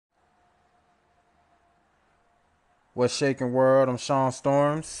What's shaking world? I'm Sean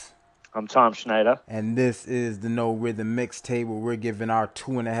Storms, I'm Tom Schneider. and this is the No Rhythm mixtape where we're giving our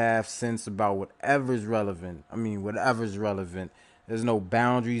 2.5 cents about whatever's relevant. I mean, whatever's relevant. There's no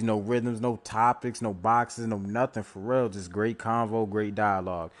boundaries, no rhythms, no topics, no boxes, no nothing for real. Just great convo, great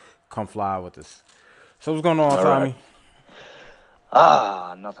dialogue. Come fly with us. So what's going on, All right. Tommy?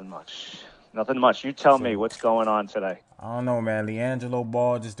 Nothing much. Nothing much. You tell me So what's going on today. I don't know, man. LiAngelo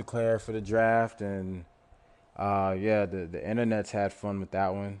Ball just declared for the draft, and yeah, the internet's had fun with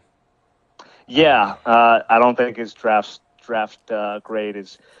that one. Yeah, I don't think his draft grade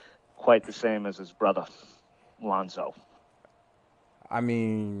is quite the same as his brother Lonzo. I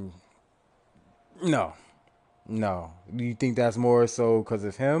mean, no, no. Do you think that's more so because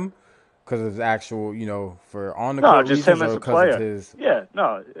of him, because of his actual, for on the No, court just reasons, him or as a because of player. his Yeah,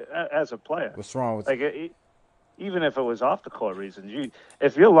 no, as a player. what's wrong with? Like even if it was off the court reasons,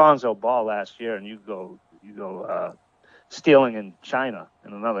 if you're Lonzo Ball last year and you go stealing in China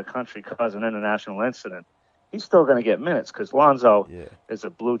in another country cause an international incident, he's still going to get minutes because Lonzo Yeah, is a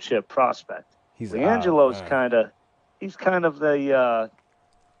blue chip prospect. he's LiAngelo's he's kind of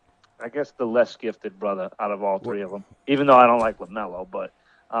I guess the less gifted brother out of all what, three of them. Even though I don't like LaMelo, but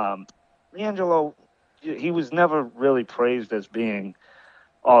um, LiAngelo, he was never really praised as being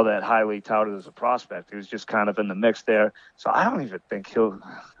all that highly touted as a prospect. He was just kind of in the mix there. So I don't even think he'll.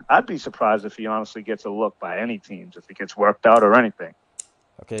 I'd be surprised if he honestly gets a look by any teams if he gets worked out or anything.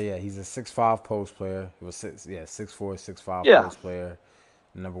 okay, yeah, he's a 6'5" post player. He was 6'4", 6'5" Yeah, post player,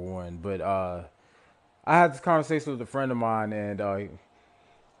 number one. But I had this conversation with a friend of mine, and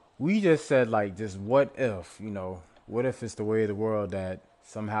we just said like, just what if, what if it's the way of the world that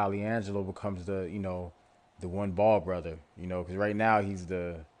somehow LiAngelo becomes the one ball brother, because right now he's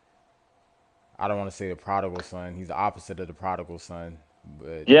I don't want to say the prodigal son, he's the opposite of the prodigal son,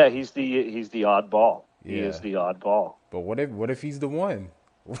 but yeah, he's the oddball. He is yeah, the oddball. but what if he's the one?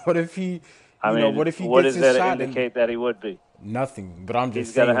 What if he, I mean, what if he what gets does his that shot and indicate that he would be? nothing? But I'm He's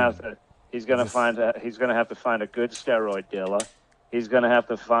just gonna have saying, to. just He's gonna have to find a good steroid dealer. He's gonna have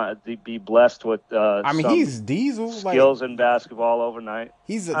to be blessed with I mean some he's Diesel, like skills in basketball overnight.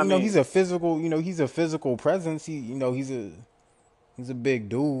 you I know mean, he's a physical, he's a physical presence. He's a big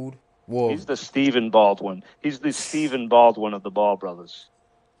dude. Well, he's the Stephen Baldwin. He's the Stephen Baldwin of the Ball brothers.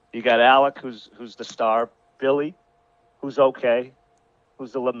 You got Alec, who's the star. Billy, who's okay,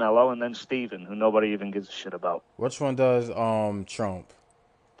 who's the Lamelo, and then Stephen, who nobody even gives a shit about. which one does Trump?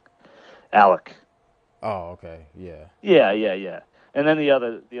 Alec. Oh, okay, yeah, Yeah, yeah, yeah. And then the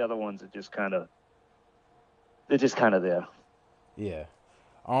other ones are just kind of they're just kind of there. yeah.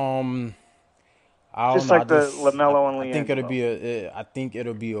 Um, I don't Just know. I like the just Lamelo and I think it'll LiAngelo. be I think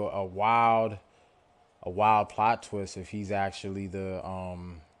it'll be a wild plot twist if he's actually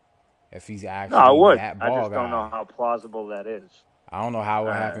No, I would. that I ball just don't know guy. how plausible that is. I don't know how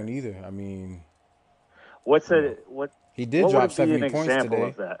it Uh, happened either. I mean, what's you know, a what? he did What would drop it be an 70 points example today.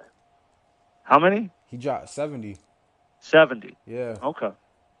 of that? How many? He dropped 70. 70. Yeah, Okay.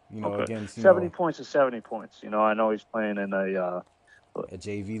 Okay. against 70 points is 70 points. I know he's playing a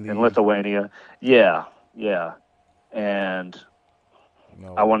JV in league. Lithuania. Yeah, yeah. And You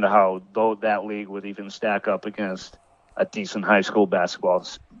I know, wonder how though that league would even stack up against a decent high school basketball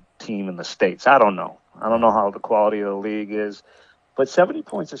team in the states. I don't know. I don't know right. how the quality of the league is, but 70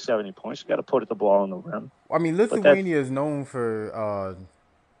 points is 70 points. You got to put the ball on the rim. I mean, But that's Lithuania is known for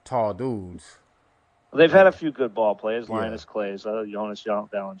tall dudes. they've had Like, a few good ball players, yeah, Linus Kleiza, Jonas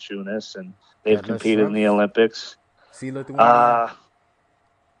Valanciunas, and they've Atlas competed in the Shrimps. Olympics. See Lithuania. Uh,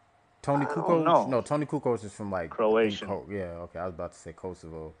 Tony I don't Kukoc. know. No, Tony Kukoc is from like I think. Croatian. Yeah, okay. I was about to say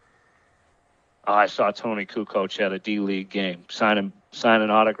Kosovo. Oh, I saw Tony Kukoc at a D League game signing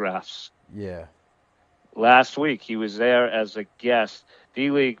autographs Yeah, last week. He was there as a guest.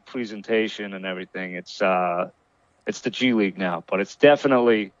 D League presentation and everything. It's the G League now, but it's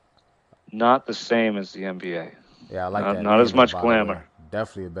definitely not the same as the NBA. yeah. I like that Not name as though. much By the way, glamour.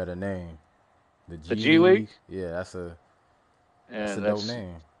 definitely a better name. The The G G League, League. Yeah, that's a and dope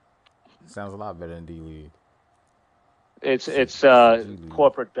name. Sounds a lot better than D League. It's the G League.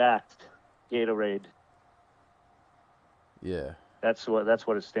 corporate backed Gatorade. Yeah. That's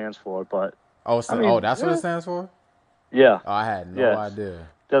what it stands for. But Oh, I oh, mean, that's what it stands for. yeah, Oh, I had no yes. idea.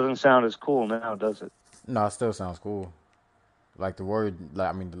 Doesn't sound as cool now, does it? No, it still sounds cool. Like the word, like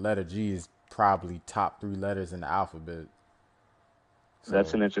I mean, the letter G is probably top three letters in the alphabet. That's So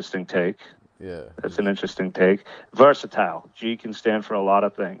an interesting take. yeah, That's an interesting take. Versatile. G can stand for a lot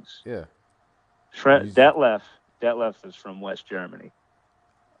of things. yeah. Use. Detlef. Detlef is from West Germany.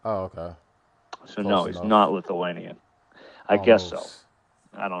 Oh, okay. So no, Close he's enough. not Lithuanian. I guess so. Almost.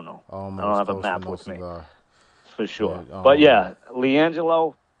 I don't know. I don't Almost have a close with map no with me. cigar. for sure. But But yeah,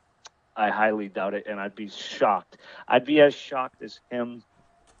 LiAngelo, I highly doubt it, and I'd be shocked. I'd be as shocked as him,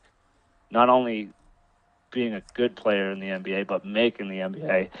 not only being a good player in the NBA, but making the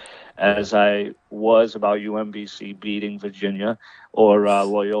NBA, as I was about UMBC beating Virginia or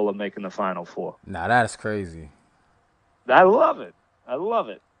Loyola making the Final Four. nah, that's crazy. I love it. I love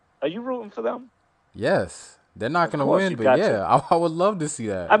it. Are you rooting for them? Yes, they're not Of gonna course, win, you but got yeah, to. I would love to see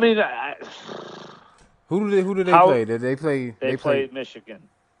that. I mean, Who do they how play? Did they play? they They play. play Michigan.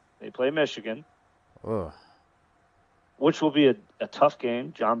 They play Michigan, Oh, which will be a tough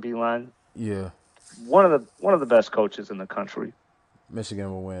game. John Beilein, yeah. one of the best coaches in the country.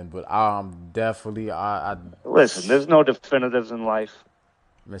 Michigan will win, but definitely I Listen, there's no definitives in life.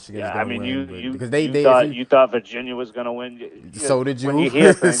 Michigan's Yeah, I gonna mean, win, you but you because you if thought you you thought Virginia was going to win. so did When you, you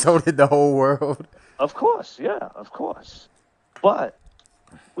hear things, so did the whole world. of course, yeah, of course. But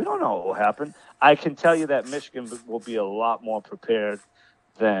we don't know what will happen. I can tell you that Michigan will be a lot more prepared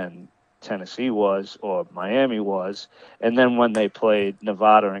than Tennessee was or Miami was. And then when they played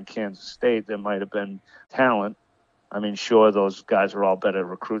Nevada and Kansas State, there might have been talent. I mean, sure, those guys are all better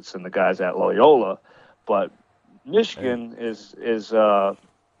recruits than the guys at Loyola, but Hey, Michigan is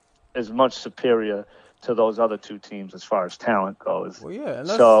much superior to those other two teams as far as talent goes. well, yeah, and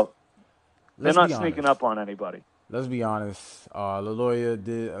So they're let's not be sneaking honest. up on anybody. Let's be honest. Loyola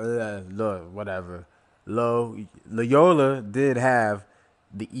did look whatever. Loyola did have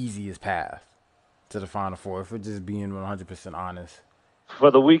the easiest path to the Final Four. If we're just being 100% honest.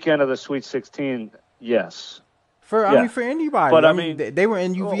 For the weekend of the Sweet 16, yes. For Yeah. for anybody. But I I mean, mean, they were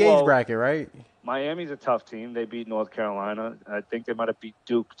in UVA's well, bracket, right? Miami's a tough team. They beat North Carolina. I think they might have beat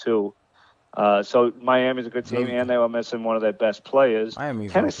Duke too. So Miami's a good team, and they were missing one of their best players.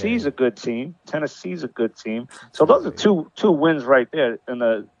 Miami's Tennessee's okay. a good team. Tennessee's a good team. So those are Tennessee's two wins right there,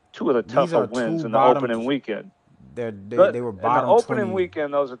 and two of the These tougher are wins two in the bottom. opening weekend. They were In the bottom opening 20.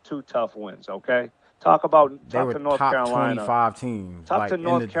 weekend, those are two tough wins. Okay, talk Were to North top Carolina, 25 teams. talk to Like in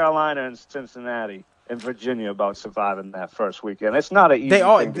North the Carolina and Cincinnati and Virginia about surviving that first weekend. It's not an they easy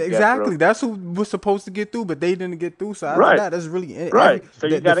are thing to get exactly. through. That's who was supposed to get through, but they didn't get through. So after Right. that, that's really every Right. So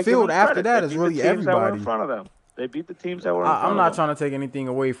you the got to give field them after credit. They that is beat the really teams that were in everybody. front of them. They beat the teams that were in I'm front of not them. trying to take anything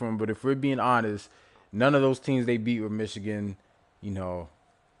away from them, but if we're being honest, none of those teams they beat were Michigan. You know,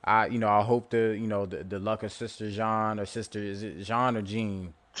 I hope the luck of sister Jean or sister is it Jean or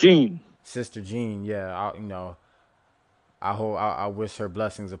Jean? Gene. Sister Jean, yeah. I hope I wish her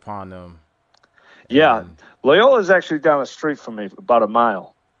blessings upon them. Yeah. And Loyola is actually down the street from me, about a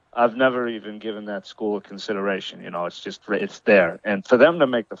mile. I've never even given that school a consideration. It's there. And for them to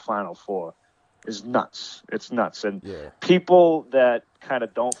make the Final Four is nuts. It's nuts. And yeah, people that kind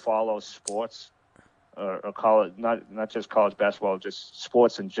of don't follow sports or call it not just college basketball, just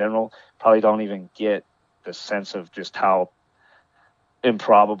sports in general, probably don't even get the sense of just how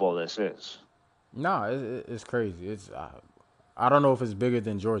improbable this is. no, it's crazy. I don't know if it's bigger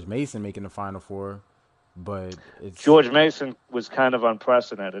than George Mason making the Final Four, but it's George Mason was kind of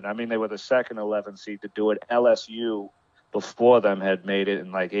unprecedented. I mean, they were the second 11 seed to do it. LSU before them had made it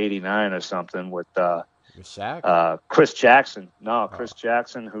in like '89 or something with Shaq, Chris Jackson. No, uh, Chris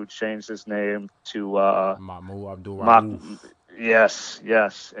Jackson, who changed his name to Mahmoud Abdul Mock. Rauf.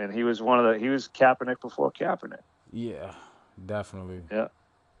 Yes, and he was he was Kaepernick before Kaepernick. Yeah, definitely. Yeah,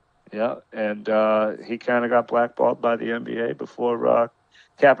 yeah, and he kind of got blackballed by the NBA before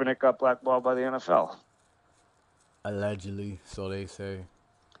Kaepernick got blackballed by the NFL. Allegedly, so they say.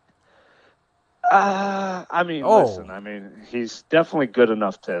 I mean, Oh, listen. I mean, he's definitely good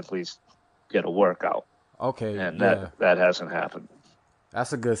enough to at least get a workout, okay, and yeah. that hasn't happened.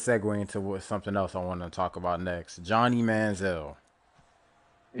 That's a good segue into something else I want to talk about next. Johnny Manziel.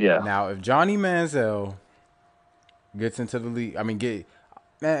 Yeah, Now, if Johnny Manziel gets into the league,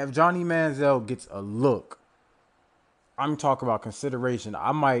 if Johnny Manziel gets a look, I'm talking about consideration.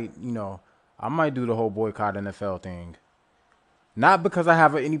 I might do the whole boycott NFL thing. Not because I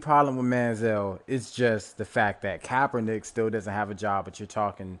have any problem with Manziel. It's just the fact that Kaepernick still doesn't have a job, but you're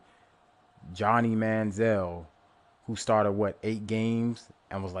talking Johnny Manziel, who started 8 games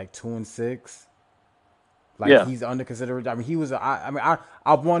and was like 2-6. Like yeah, he's under consideration. I mean, he was. I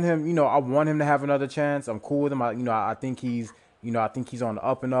want him. I want him to have another chance. I'm cool with him. I think he's. I think he's on the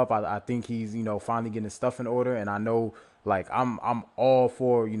up and up. I think he's. Finally getting his stuff in order. And I know, like, I'm all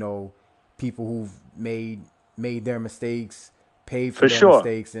for people who've made their mistakes, paid for for their sure.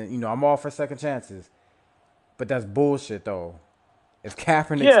 mistakes, and I'm all for second chances. But that's bullshit, though. If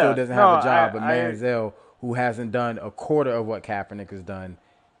Kaepernick still Yeah, doesn't no, have a job, but I Manziel, who hasn't done a quarter of what Kaepernick has done,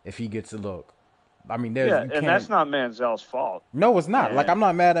 if he gets a look. I mean, yeah, you and that's can't. not Manziel's fault. No, it's not. Like And I'm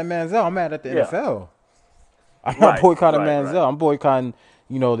not mad at Manziel. I'm mad at the yeah, NFL. I'm not Right, boycotting right, right. Manziel. I'm boycotting,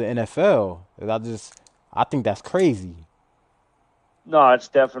 the NFL. I think that's crazy. No, it's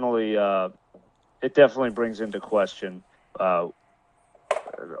definitely it definitely brings into question. Uh,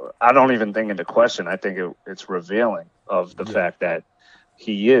 I don't even think into question. I think it's revealing of the Yeah. fact that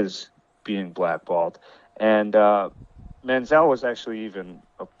he is being blackballed. And Manziel was actually even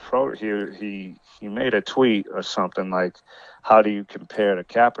he made a tweet or something like, "How do you compare to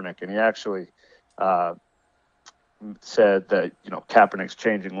Kaepernick?" And he actually uh, said that Kaepernick's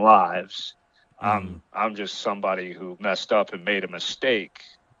changing lives. Mm. I'm just somebody who messed up and made a mistake,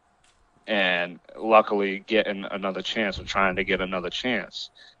 and luckily getting another chance or trying to get another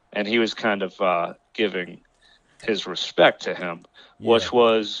chance. And he was kind of giving his respect to him, Yeah. which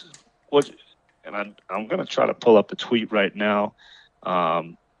was which, and I'm going to try to pull up the tweet right now,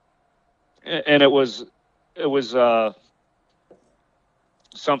 um, and it was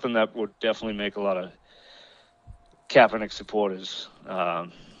something that would definitely make a lot of Kaepernick supporters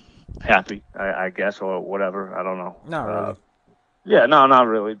happy, I guess, or whatever. I don't know. Not really. Yeah, no, not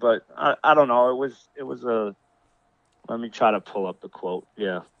really, but I don't know. It was a. Let me try to pull up the quote.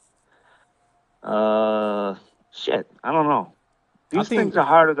 Yeah. Uh, shit. I don't know. I These things think are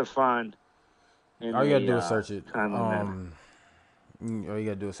harder to find in all you gotta a do is search it. timely manner. All you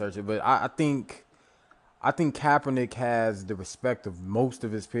gotta do is search it. But I think Kaepernick has the respect of most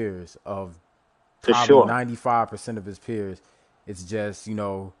of his peers, of For probably sure. 95% of his peers. It's just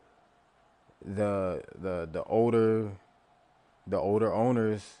the older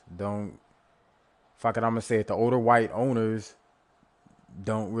owners don't. Fuck it, I'm gonna say it. The older white owners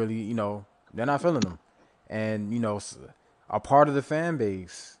don't really, they're not feeling them, and a part of the fan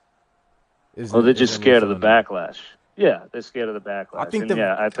base Well, they're isn't just isn't really scared of the feeling them. backlash. Yeah, they're scared of the I backlash, think and the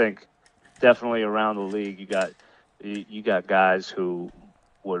yeah, I think definitely around the league, you got guys who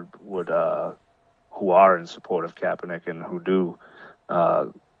would who are in support of Kaepernick and who do uh,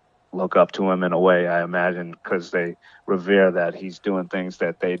 look up to him in a way. I imagine because they revere that he's doing things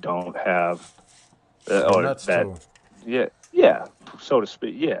that they don't have, the or nuts that too. yeah, so to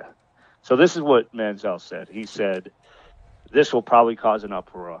speak, yeah. So this is what Manziel said. He said, "This will probably cause an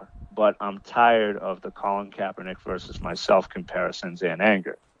uproar, but I'm tired of the Colin Kaepernick versus myself comparisons and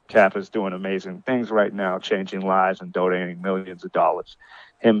anger. Cap is doing amazing things right now, changing lives and donating millions of dollars.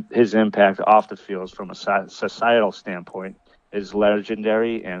 His impact off the fields from a societal standpoint is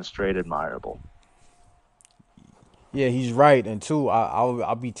legendary and straight admirable." Yeah, he's right, and two,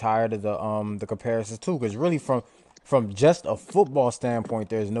 I'll be tired of the comparisons too, because really from just a football standpoint,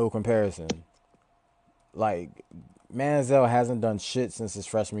 there's no comparison. Like Manziel hasn't done shit since his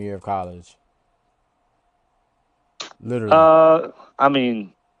freshman year of college, literally. I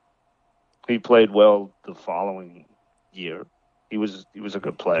mean, he played well the following year. He was a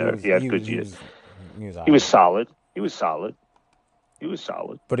good He player. was He had he good was he years. was he was He was alright. solid. He was solid. He was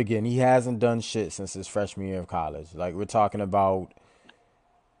solid. But again, he hasn't done shit since his freshman year of college. Like we're talking about,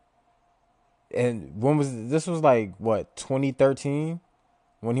 and when was this? Was like what 2013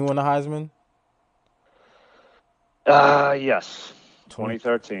 when he won the Heisman. Yes, 20.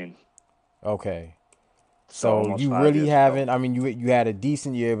 2013. Okay, So so almost you five really years ago. haven't. I mean, you had a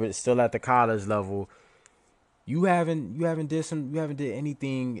decent year, but still at the college level. You haven't did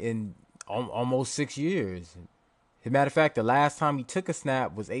anything in almost 6 years. As a matter of fact, the last time he took a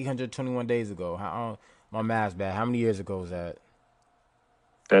snap was 821 days ago. My math's bad. How many years ago was that?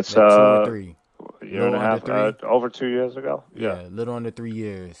 That's That 2 or 3? a year and Little a under half, three. over 2 years ago. Yeah, Yeah, little under 3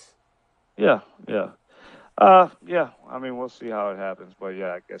 years. yeah, yeah. Yeah. I mean, we'll see how it happens, but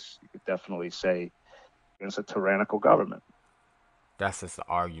yeah, I guess you could definitely say it's a tyrannical government. That's just the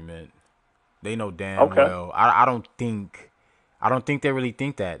argument. They know damn Okay. well. I don't think they really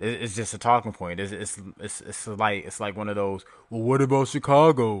think that. It's just a talking point. It's like one of those. Well, what about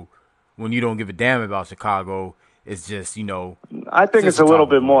Chicago? When you don't give a damn about Chicago, it's just I it's think just it's a a little talking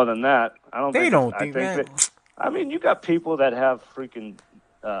bit point. more than that. I don't They think it's. don't I think, think man. that. I mean, you got people that have freaking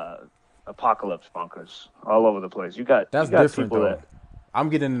uh, apocalypse bunkers all over the place. You That's got different people though. that I'm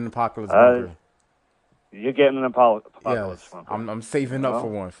getting an apocalypse uh, bunker. you're getting an apocalypse Yes, bunker. I'm saving up for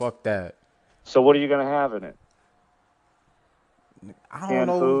Well, one. Fuck that. so what are you gonna have in it? I don't Canned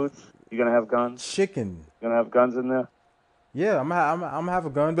know. foods? You gonna have guns? Chicken. You gonna have guns in there? Yeah, I'm have a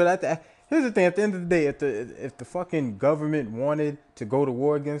gun, but here's the thing: at the end of the day, if the fucking government wanted to go to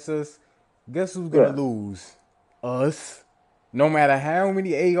war against us, guess who's gonna Yeah. lose? Us. No matter how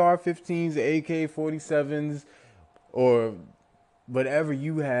many AR-15s, AK-47s, or whatever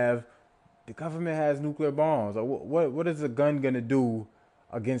you have, the government has nuclear bombs. Or what is a gun gonna do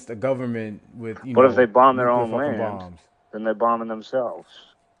against a government with What if they bomb their nuclear own fucking land? bombs? Then they're bombing themselves.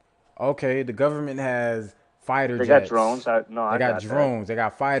 Okay, the government has fighter They got drones. jets. They I got got that. drones. They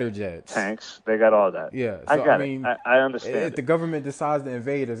got fighter jets. Tanks. They got all that. Yeah. I So I got it. mean, I if understand the it. government decides to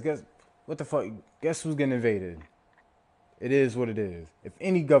invade us, guess what the fuck? Guess who's getting invaded? It is what it is. If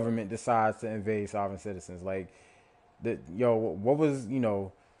any government decides to invade sovereign citizens, like what was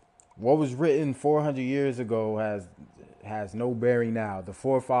what was written 400 years ago has no bearing now. The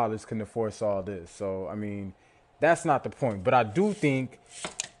forefathers couldn't have foresaw this. So I mean, that's not the point. But I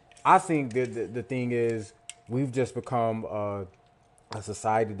think that the thing is we've just become a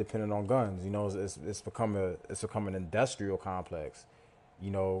society dependent on guns. It's become an industrial complex.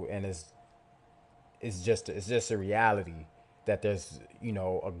 And it's just a reality that there's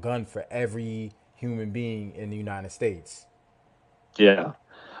a gun for every human being in the United States. Yeah.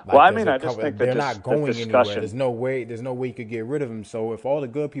 Well, Like I there's mean, a I just couple. think that They're not the going anywhere. discussion. There's no way you could get rid of them. So if all the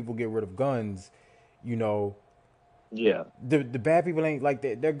good people get rid of guns, you know, Yeah. the bad people ain't like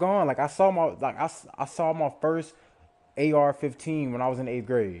they're gone. Like I saw my first AR-15 when I was in 8th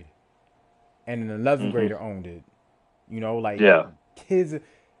grade, and an 11th Hmm. grader owned it. Like Yeah. kids,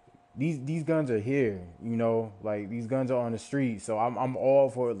 these guns are here. Like these guns are on the street. So I'm all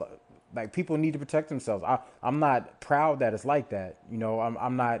for it. Like people need to protect themselves. I'm not proud that it's like that.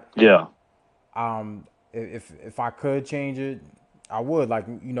 I'm not. Yeah. If I could change it, I would. Like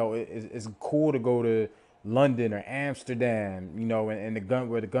it's cool to go to London or Amsterdam, and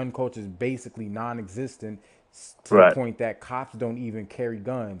where the gun culture is basically non-existent, to the Right. point that cops don't even carry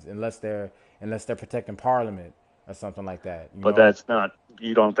guns unless they're protecting Parliament or something like that. But that's not.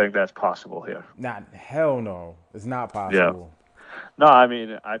 You don't think that's possible here? Not hell no, it's not Yeah. possible. No, I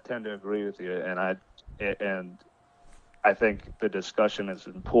mean, I tend to agree with you, and I think the discussion is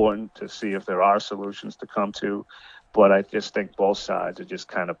important to see if there are solutions to come to. But I just think both sides are just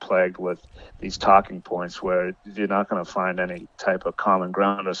kind of plagued with these talking points where you're not going to find any type of common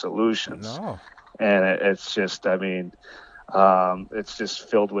ground or solutions. No. And it's just, I mean, it's just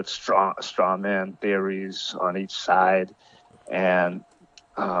filled with straw man theories on each side, and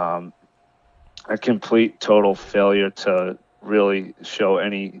um, a complete total failure to really show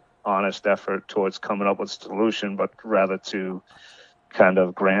any honest effort towards coming up with a solution, but rather to kind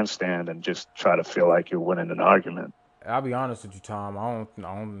of grandstand and just try to feel like you're winning an argument. I'll be honest with you, Tom. I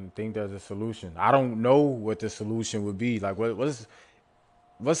don't think there's a solution. I don't know what the solution would be. Like, what's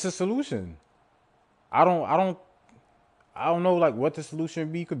the solution? I don't I don't I don't know like what the solution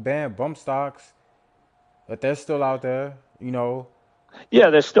would be. You could ban bump stocks, but they're still out there. Yeah,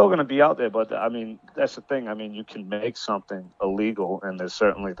 they're still going to be out there, but I mean, that's the thing. I mean, you can make something illegal, and there's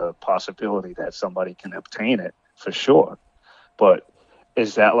certainly the possibility that somebody can obtain it for sure. But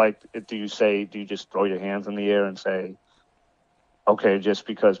is that like, do you just throw your hands in the air and say, okay, just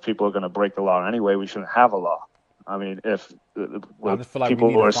because people are going to break the law anyway, we shouldn't have a law? I mean, if I the just feel like we people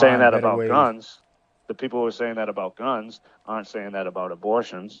need who to are saying find that better about ways. guns, the people who are saying that about guns aren't saying that about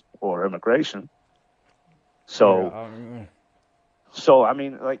abortions or immigration. Yeah, So, I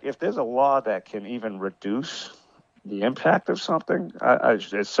mean, like, if there's a law that can even reduce the impact of something,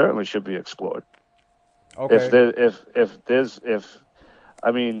 it certainly should be explored. If okay. there, if there's, if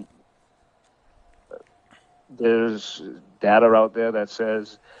I mean, there's data out there that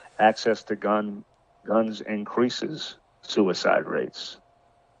says access to guns increases suicide rates.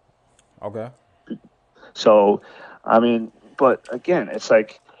 Okay. So, I mean, but again, it's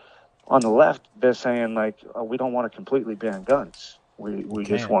like on the left, they're saying like, oh, we don't want to completely ban guns. You We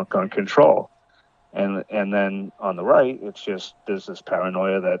just can't. want gun control. And then on the right, it's just there's this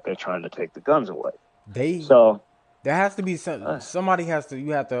paranoia that they're trying to take the guns away. They So, There has to be uh, somebody has to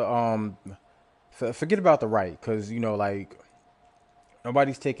you have to forget about the right, because like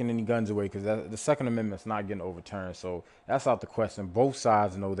nobody's taking any guns away, because the Second Amendment's not getting overturned, so that's out the question. Both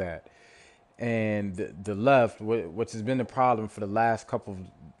sides know that. And the left, which has been the problem for the last couple of,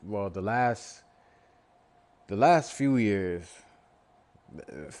 well, the last few years,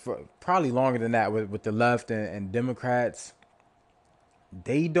 for probably longer than that, with the left and Democrats,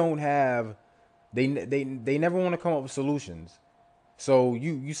 they don't have they never want to come up with solutions. So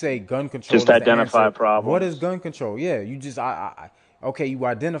you say gun control just is the identify answer. What is problems. gun control? Yeah, you just okay, you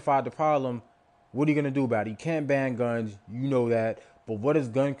identified the problem. What are you gonna do about it? You can't ban guns, you know that. But what is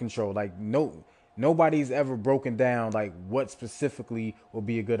gun control? Like nobody's ever broken down like what specifically would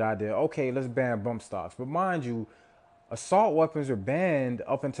be a good idea. Okay, let's ban bump stocks. But mind you, assault weapons were banned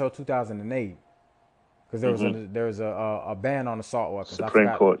up until 2008, because there was Hmm. a ban on assault weapons. I Supreme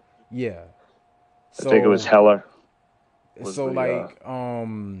forgot. Court. Yeah. I think it was So Heller was so the like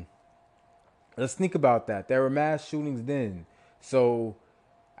let's think about that. There were mass shootings then. So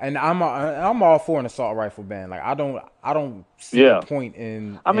And I'm all for an assault rifle ban. Like I don't see a Yeah. point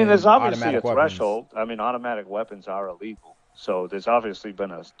in I mean, there's obviously a automatic weapons. threshold. I mean, automatic weapons are illegal. So there's obviously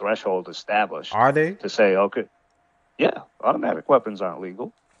been a threshold established Are they? to say, okay, yeah, automatic weapons aren't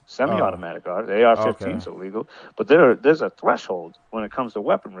legal. Oh, Semi-automatic are. The AR-15s okay. are legal, but there's a threshold when it comes to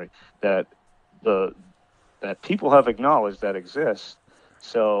weaponry that the that people have acknowledged that exists.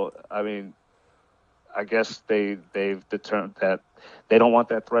 So, I mean, I guess they've determined that they don't want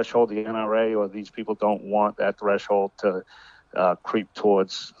that threshold. The NRA or these people don't want that threshold to creep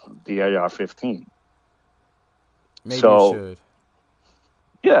towards the AR-15. Maybe it So should.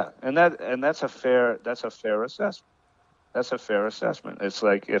 yeah, and that's a fair assessment. That's a fair assessment. It's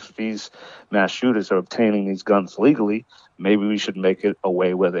like if these mass shooters are obtaining these guns legally, maybe we should make it a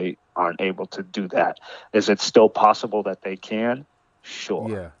way where they aren't able to do that. Is it still possible that they can? Sure.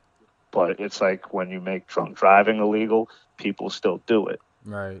 Yeah. But it's like when you make drunk driving illegal, people still do it.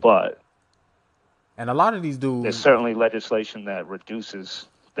 Right. But And a lot of these there's dudes, certainly legislation that reduces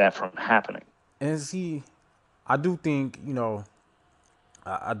that from happening. and see, I do think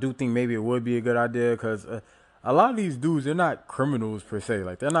I do think maybe it would be a good idea because a lot of these dudes, they're not criminals per se.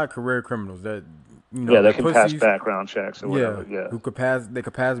 Like they're not career criminals. That Yeah, they they're can pass pussies. background checks or Yeah, whatever. Yeah. they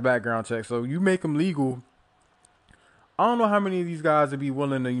could pass background checks. So you make them legal. I don't know how many of these guys would be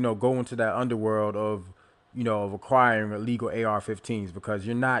willing to go into that underworld of of acquiring illegal AR-15s because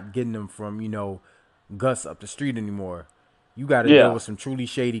you're not getting them from Gus up the street anymore. You got to deal Yeah. with some truly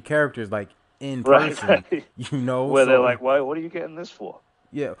shady characters like in Right, person. right. Where they're So like, what are you getting this for?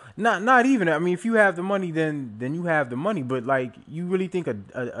 yeah, not even. I mean, if you have the money, then you have the money. But like, you really think a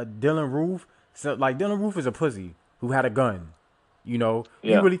Dylan Roof? So like, Dylan Roof is a pussy who had a gun. You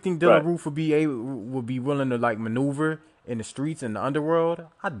Yeah. really think Dylan Right. Roof would be willing to like maneuver in the streets in the underworld?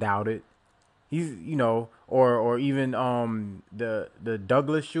 I doubt it. He's or even the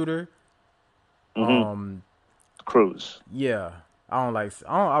Douglas shooter. Mm-hmm. Cruz. Yeah,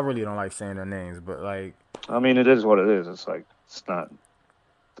 I really don't like saying their names, but like I mean, it is what it is. It's like they're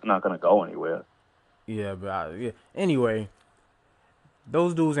not going to go anywhere. yeah, yeah. Anyway,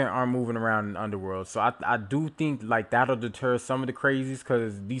 those dudes aren't moving around in the underworld. So I do think like that'll deter some of the crazies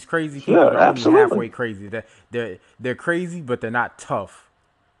because these crazy people Yeah, they're only absolutely. halfway crazy. They're crazy, but they're not tough.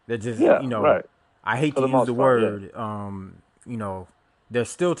 They're just Yeah, right. I hate For to the use the most part, yeah. word you know they're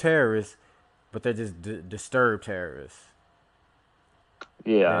still terrorists, but they're just disturbed terrorists.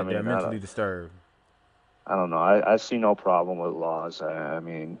 Yeah, I They're mean, I don't, mentally disturbed. I don't know. I see no problem with laws. I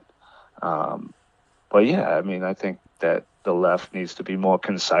mean, um, but yeah, I mean, I think that the left needs to be more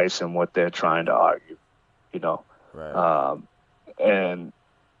concise in what they're trying to argue, you know. Right. Um, and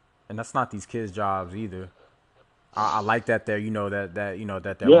And that's not these kids' jobs either. I like that they're that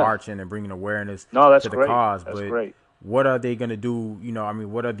they're yeah, marching and bringing awareness no, that's to the great. cause, That's but great. what are they gonna do? I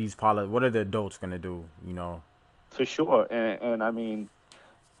mean, what are the adults gonna do? For sure. And I mean,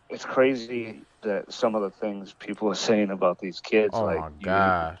 it's crazy that some of the things people are saying about these kids, Oh like my you,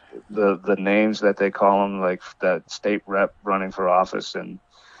 God, the names that they call them, like that state rep running for office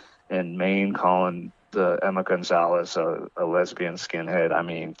in Maine calling the Emma Gonzalez a lesbian skinhead. I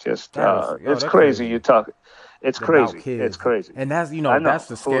mean, just it's they're crazy. crazy. You talk, it's About crazy. It's kids, crazy. and that's I that's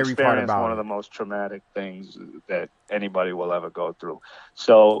know the who scary part experienced about one of it. the most traumatic things that anybody will ever go through.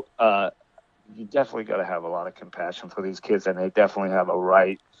 So you definitely got to have a lot of compassion for these kids, and they definitely have a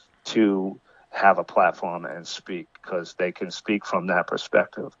right to have a platform and speak because they can speak from that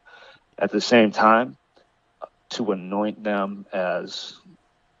perspective. At the same time, to anoint them as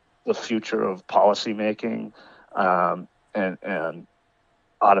the future of policymaking and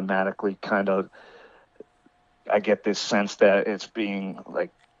automatically kind of, I get this sense that it's being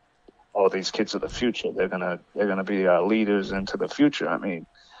like, oh, these kids are the future. They're gonna be our leaders into the future. I mean,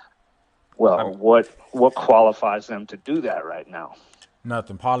 I'm well, what qualifies them to do that right now?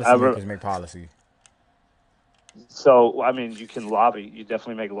 nothing. I re- Policymakers make policy. so I mean, you can lobby. You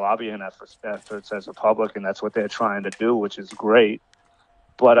definitely make lobbying efforts as a public, and that's what they're trying to do, which is great.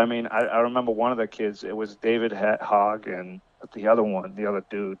 But I mean, I remember one of the kids. It was David Hogg and the other one, the other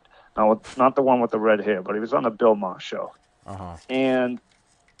dude. No, not the one with the red hair, but he was on the Bill Maher show, Uh huh. and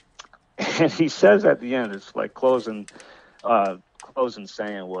and he says at the end, it's like closing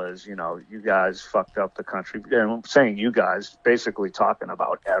saying was, you guys fucked up the country. And I'm saying you guys, basically talking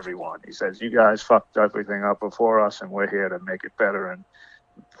about everyone. He says, you guys fucked everything up before us, and we're here to make it better and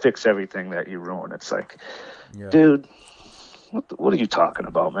fix everything that you ruined. It's like, Yeah, dude, what are you talking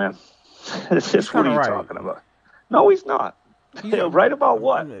about, man? It's he's just, what kind are of you right. talking about? No, he's not. He's Right about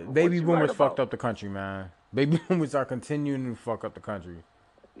what? What is baby he right boomers fucked about? up the country, man. Baby boomers are continuing to fuck up the country.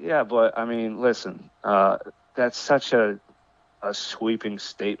 Yeah, but I mean, listen, that's such a a sweeping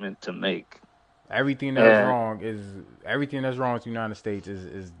statement to make. Everything that's And wrong is everything that's wrong with the United States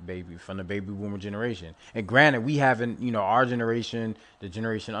is baby from the baby boomer generation. And granted, we haven't, our generation, the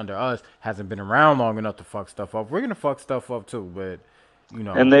generation under us, hasn't been around long enough to fuck stuff up. We're gonna fuck stuff up too, but you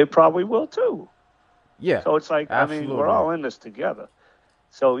know, they probably will too. yeah, So it's like, I mean, we're absolutely. all in this together.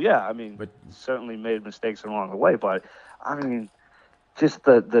 So yeah, I mean, But certainly made mistakes along the way, but I mean, just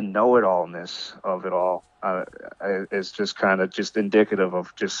the know-it-allness of it all is just kind of just indicative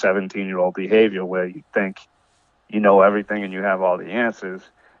of just 17-year-old behavior, where you think you know everything and you have all the answers,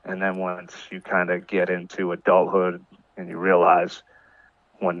 and then once you kind of get into adulthood and you realize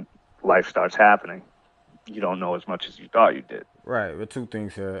when life starts happening, you don't know as much as you thought you did. right, but two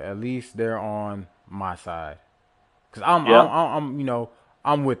things here. At least they're on my side, cause I'm, Yeah, I'm, I'm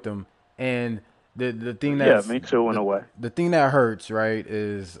I'm with them. And the thing yeah, that's me too in a way. the thing that hurts, right,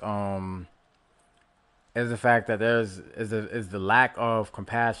 is the fact that is the lack of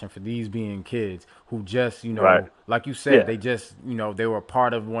compassion for these being kids who just, Right. like you said, Yeah. they just, they were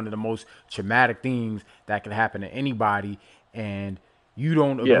part of one of the most traumatic things that could happen to anybody. And you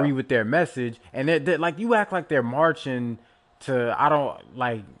don't Yeah. agree with their message, and they're like, you act like they're marching to, I don't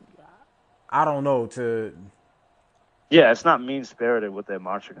know, to, Yeah, it's not mean spirited what they're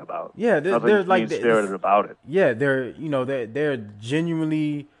marching about. yeah, they're Nothing's like mean this. spirited about it. Yeah, they're, they're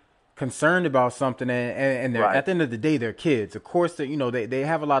genuinely concerned about something, and they're, Right. at the end of the day, they're kids. Of course, that, they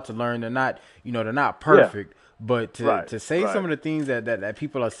have a lot to learn. They're not, they're not Yeah. perfect, but Right. to say Right. some of the things that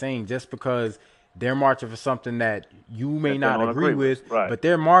people are saying just because they're marching for something that you may That they not don't agree agree with. with, Right. but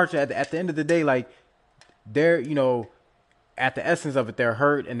they're marching at the end of the day, like, they're, at the essence of it, they're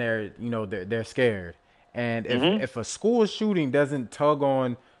hurt, and they're, they're scared. And Hmm. if a school shooting doesn't tug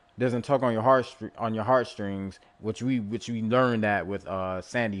on your heartstrings, which we learned that with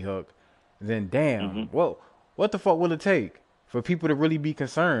Sandy Hook, then damn, Hmm. well, what the fuck will it take for people to really be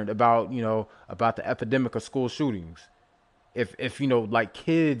concerned about, about the epidemic of school shootings? If like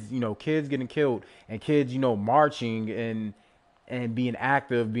kids, kids getting killed, and kids, marching and being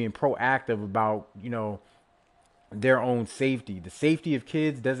active, being proactive about, their own safety. The safety of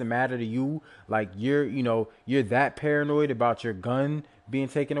kids doesn't matter to you. Like, you're that paranoid about your gun being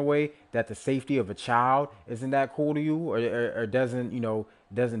taken away that the safety of a child isn't that cool to you, or doesn't,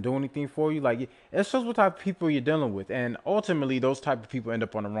 doesn't do anything for you. Like, it shows what type of people you're dealing with, and ultimately those type of people end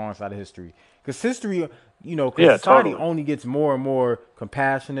up on the wrong side of history. Because history, because Yeah, society totally. only gets more and more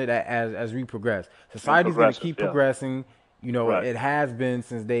compassionate as we progress. And Society's gonna progressive, keep yeah. progressing. Right. It has been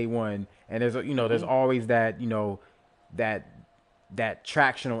since day one, and there's Hmm. always that, that that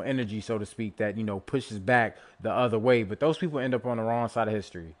tractional energy, so to speak, that, pushes back the other way. But those people end up on the wrong side of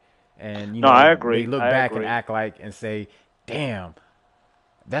history, and No, I they agree. look I back and agree. act like and say, "Damn,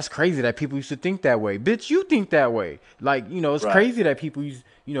 that's crazy that people used to think that way." Bitch, you think that way. Like, it's Right. crazy that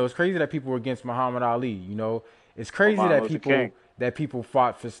it's crazy that people were against Muhammad Ali. It's Or crazy Martin that Luther King. people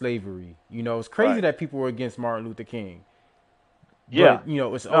fought for slavery. It's crazy Right. that people were against Martin Luther King. Yeah.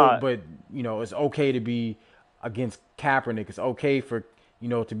 But No, it's okay to be against Kaepernick. It's okay for,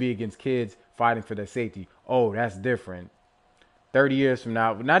 to be against kids fighting for their safety. Oh, that's different. 30 years from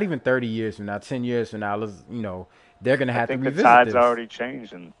now, not even 30 years from now, 10 years from now, they're gonna I have to think the revisit tide's this. already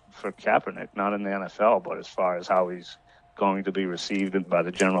changed for Kaepernick, not in the NFL, but as far as how he's going to be received by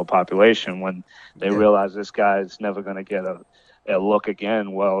the general population when they Yeah. realize this guy's never going to get a look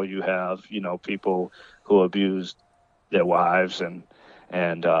again. Well, you have, people who abused their wives and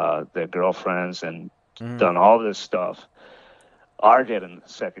their girlfriends and Hmm. done all this stuff are getting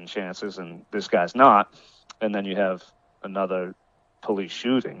second chances, and this guy's not. And then you have another police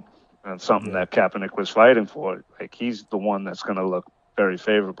shooting and something Yeah. that Kaepernick was fighting for. Like, he's the one that's going to look very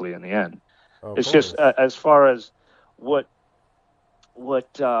favorably in the end. Of It's just course. as far as what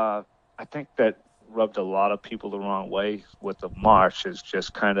what I think that rubbed a lot of people the wrong way with the march is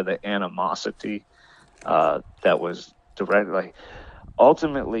just kind of the animosity that was direct. Like,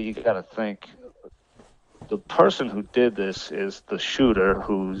 ultimately, you got to think the person who did this is the shooter,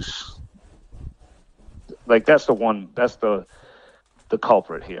 who's like, that's the one, that's the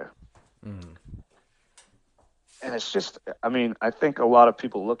culprit here. Hmm. And it's just, I mean, I think a lot of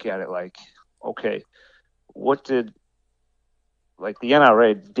people look at it like, okay, what did, like, the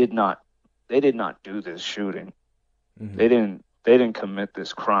NRA did not do this shooting. Hmm. They didn't commit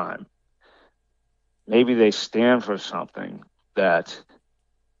this crime. Maybe they stand for something that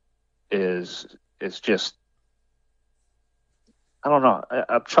is just, I don't know.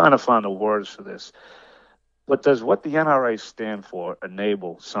 I'm trying to find the words for this. But does what the NRA stand for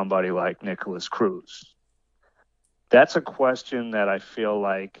enable somebody like Nicholas Cruz? That's a question that I feel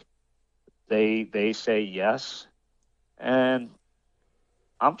like they say yes, And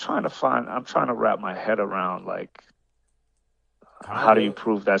I'm trying to wrap my head around like how Kind do you of,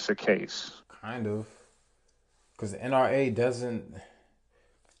 prove that's the case? kind of, because the NRA doesn't.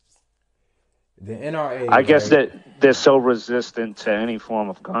 The NRA, I guess right? that they're so resistant to any form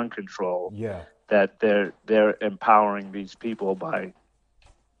of gun control Yeah, that they're empowering these people by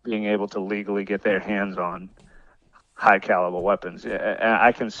being able to legally get their hands on high caliber weapons. Yeah, and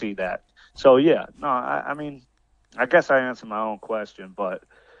I can see that. So yeah, no, I mean, I guess I answered my own question, but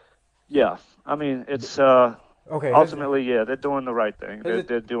yeah, I mean, it's okay. ultimately, yeah, they're doing the right thing. Here's it.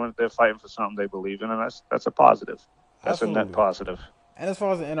 They're fighting for something they believe in, and that's a positive. That's a net Absolutely. positive. And as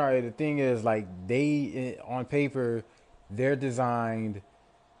far as the NRA, the thing is, like, on paper, they're designed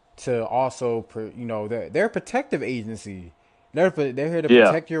to also, they're a protective agency. They're here to Yeah,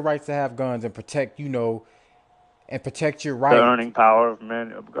 protect your rights to have guns and protect, and protect your the right. earning power of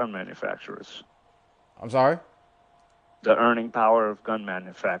gun manufacturers. I'm sorry. The earning power of gun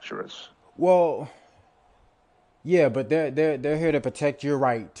manufacturers. Well, yeah, but they're here to protect your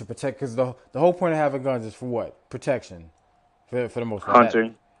right to protect, because the whole point of having guns is for what? Protection, for the most part. That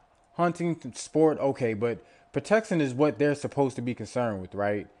Hunting. hunting, sport, okay, but protection is what they're supposed to be concerned with,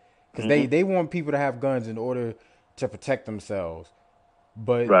 right? Because they Hmm. they want people to have guns in order to protect themselves.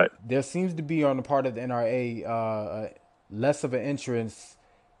 But Right. there seems to be on the part of the NRA less of an interest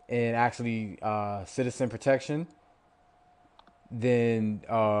in actually citizen protection than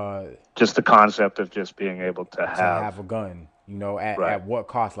Just the concept of just being able to to have. have a gun. Right. At what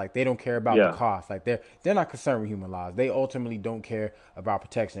cost? Like, they don't care about the Yeah. cost. Like, they're not concerned with human lives. They ultimately don't care about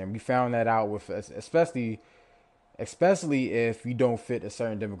protection. And we found that out with, especially if you don't fit a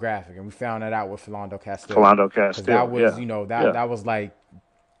certain demographic. And we found that out with Philando Castile, Philando because that Castile. was, Yeah. Yeah. that was like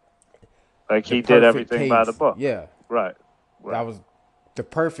Like the he did perfect everything by the case. book. Yeah, Right. that Right. was the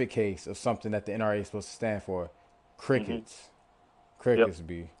perfect case of something that the NRA is supposed to stand for. Hmm. Crickets, Yep. crickets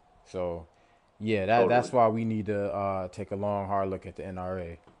be. So, yeah, that's Totally. why we need to take a long, hard look at the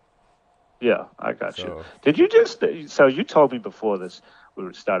NRA. Yeah, I got you. So, Did you just? So you told me before this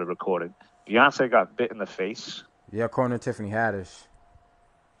we started recording. Beyonce got bit in the face. yeah, according to Tiffany Haddish.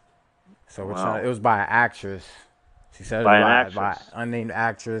 So we're trying. It Wow. was by an actress. She said it was By an by actress. unnamed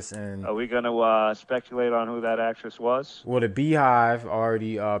actress, and Are we going to speculate on who that actress was? well, the Beehive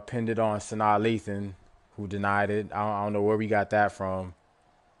already pinned it on Sanaa Lathan, who denied it. I don't know where we got that from.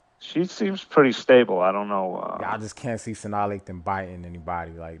 She seems pretty stable. I don't know. Yeah, I just can't see Sanaa Lathan biting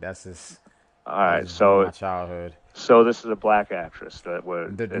anybody. Like, All that right. just ruined So my childhood. this is a black actress. That where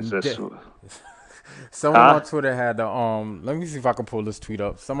The, is this? the, Someone Huh? on Twitter had the Let me see if I can pull this tweet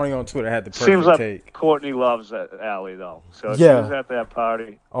up. Somebody on Twitter had the Seems perfect like take. Courtney loves Allie though. So she was Yeah, at that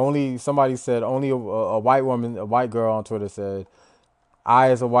party. only somebody said only a white woman, a white girl on Twitter said,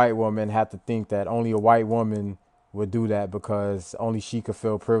 I as a white woman had to think that only a white woman would do that because only she could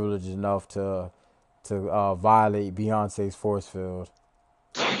feel privileged enough to violate Beyonce's force field.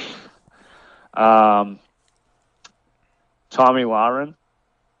 um, Tommy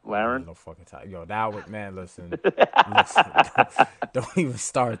There's Laren. no fucking time. Yo, that was, man. Listen. Don't even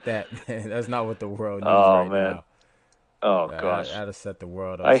start that, man. That's not what the world needs Oh right man. now. Oh gosh. That'll set the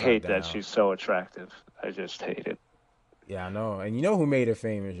world I upside hate that down. she's so attractive. I just hate it. Yeah, I know. And you know who made her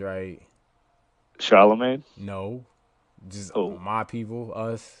famous, right? Charlemagne? No, just Oh, my people,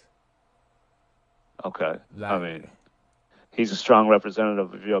 us. okay. I Like, mean, he's a strong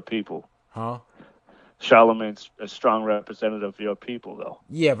representative of your people. huh? Charlemagne's a strong representative of your people, though.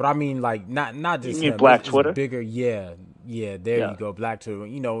 Yeah, but I mean, like, not You just mean him. Black It's Twitter? bigger. Yeah, yeah. There you Yeah. go, Black Twitter.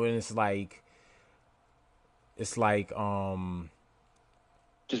 And it's like,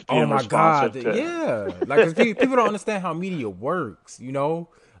 Just oh being my God, responsive to. yeah. Like, cause people don't understand how media works.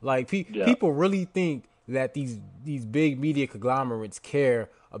 Like Yeah. people really think that these big media conglomerates care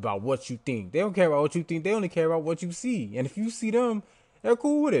about what you think. They don't care about what you think. They only care about what you see. And if you see them, they're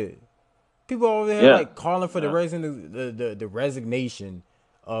cool with it. People over there Yeah. like calling for Yeah. the resignation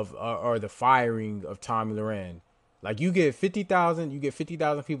of or the firing of Tommy Loren. Like, you get 50,000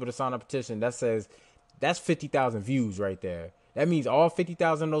 people to sign a petition that says that's 50,000 views right there. That means all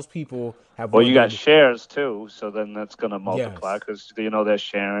 50,000 of those people have Well, you got wondered. shares too, so then that's going to multiply Yes, because they're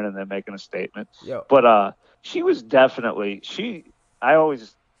sharing and they're making a statement. yo, But she was definitely she. I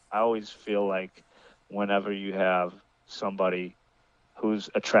always feel like whenever you have somebody who's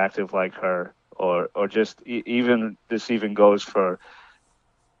attractive like her, or just even this even goes for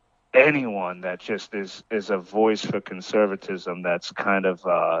anyone that just is a voice for conservatism. That's kind of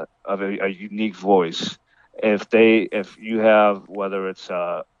a unique voice. If you have whether it's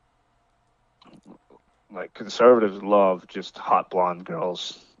like conservatives love just hot blonde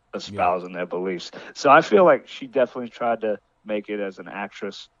girls. Yeah. espousing their beliefs. So I feel like she definitely tried to make it as an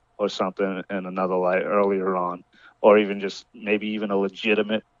actress or something in another light earlier on, or even just maybe even a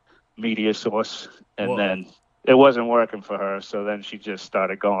legitimate media source, and Well, then it wasn't working for her. So then she just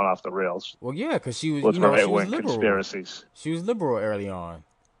started going off the rails yeah, because she was, with she right was wing liberal. conspiracies. She was liberal early on.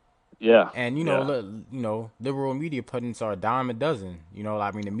 Yeah, And yeah. liberal media pundits are a dime a dozen.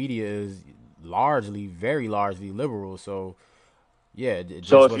 I mean, the media is largely, very largely liberal. So yeah, it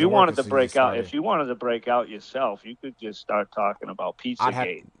So just if you wasn't working. wanted to So you just break out, started. if you wanted to break out yourself, you could just start talking about I'd have,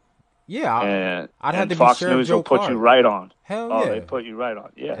 Pizzagate, yeah, and I'd have to be Fox Sheriff News will Joe put you Clark. right on. Hell Oh, they yeah. put you right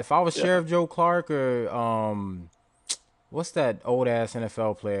on. Yeah, If I was yeah. Sheriff Joe Clark or what's that old ass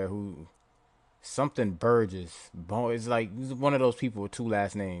NFL player who something Burgess? It's like he's one of those people with two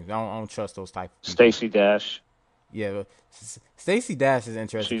last names. I don't trust those type of people. Stacey Dash. Yeah, Stacey Dash is an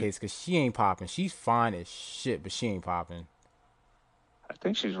interesting She, case because she ain't popping. She's fine as shit, but she ain't popping. I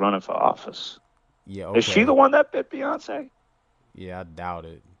think she's running for office. Yeah, Is she the okay. one that bit Beyonce? Yeah, I doubt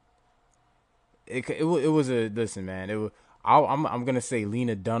it. It was a listen, man. I'm gonna say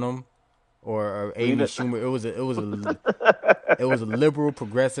Lena Dunham or Amy Lena. Schumer. It was a liberal,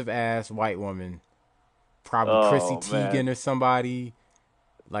 progressive ass white woman, probably Chrissy Oh man, Teigen or somebody.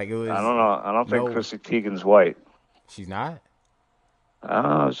 Like it I was don't know. I don't think no, Chrissy Teigen's white. she's not. I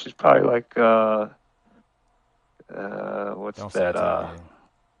don't know. She's probably like what's Don't say that? Italian.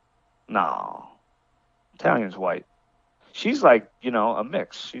 No, Italian's white. She's like, a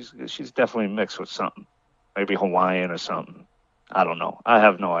mix. She's definitely mixed with something. Maybe Hawaiian or something. I don't know. I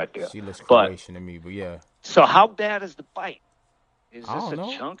have no idea. She looks But Croatian to me, but yeah, so how bad is the bite? Is I this don't a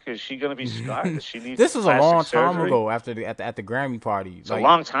know. chunk? Is she gonna be scarred? Does she need This was a plastic long time surgery? ago after at the Grammy party. It's a Like,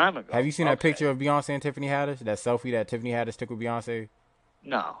 long time have you ago. seen that Okay. picture of Beyonce and Tiffany Haddish? That selfie that Tiffany Haddish took with Beyonce?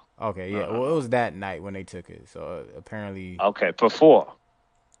 No. Okay, No, yeah. no, Well, it no. was that night when they took it. So apparently, Okay,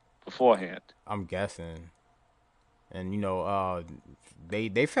 beforehand. I'm guessing. And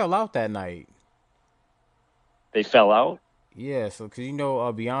they fell out that night. They fell out? Yeah, so cause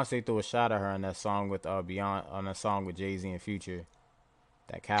Beyonce threw a shot at her on that song with on that song with Jay Z and Future,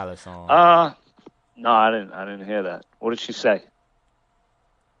 that Khaled song. Uh no, I didn't hear that. What did she say?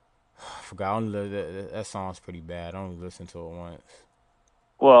 I forgot. That song's pretty bad. I only listened to it once.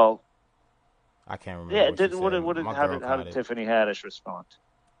 Well, I can't remember yeah, what she did what said. did what did My how girl did how caught did it. Tiffany Haddish respond?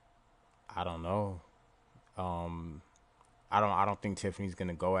 I don't know. Um, I don't think Tiffany's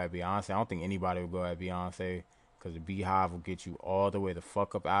gonna go at Beyonce. I don't think anybody will go at Beyonce because the Beehive will get you all the way the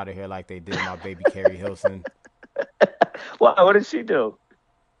fuck up out of here like they did my baby Carrie Hilson. Well, what did she do?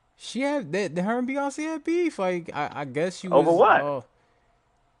 Her and Beyonce had beef. Like I guess she Over was what?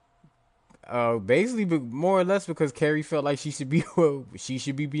 basically more or less because Carrie felt like she should be she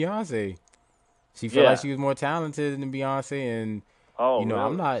should be Beyonce. She felt like Yeah. she was more talented than Beyonce, and Oh,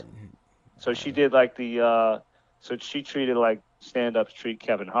 I'm really? not. So she did like so she treated like stand-ups treat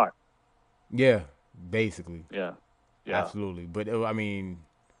Kevin Hart. Yeah, basically, Yeah. Yeah. absolutely. But I mean,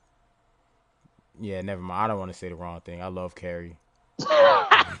 yeah, never mind. I don't want to say the wrong thing. I love Carrie.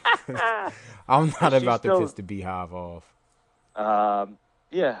 I'm not Is she about to piss still the Beehive off.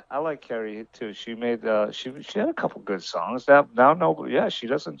 yeah, I like Carrie too. She made she had a couple good songs. Now no, yeah, she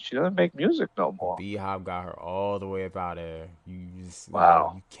doesn't make music no The more. Beehive got her all the way up out of there. You just,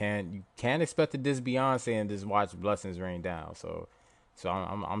 Wow. you can't expect to diss Beyonce and just watch blessings rain down. So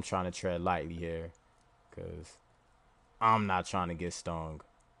I'm trying to tread lightly here, cause I'm not trying to get stung.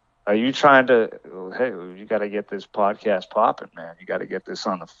 Are you trying to? Hey, you got to get this podcast popping, man. You got to get this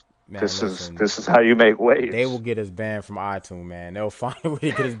on the. Man, This is listen, how you make they will waves. get us banned from iTunes, man. They'll find a way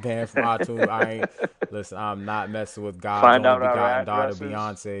to get us banned from iTunes. Listen, I'm not messing with God's Find only out our begotten daughter, addresses.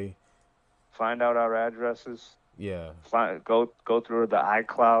 Beyonce. Find out our addresses. Yeah, Go through the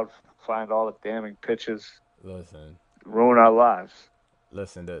iCloud. Find all the damning pictures. listen, Ruin our lives.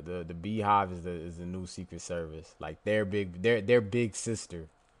 listen. The Beehive is the new Secret Service. Like their big sister.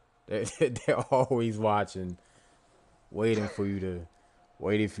 They're always watching, waiting for you to,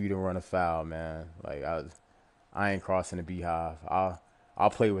 waiting for you to run afoul, man. Like I ain't crossing the Beehive.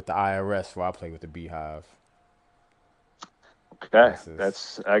 I'll play with the IRS before I play with the Beehive. Okay, That's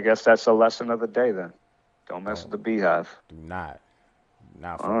just I guess that's a lesson of the day then. Don't mess with don't the beehive. do not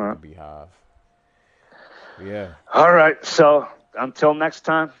All fuck with the right. Beehive. But yeah, All right. So until next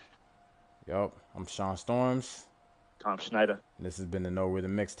time, yup. I'm Sean Storms. Tom Schneider. And this has been the No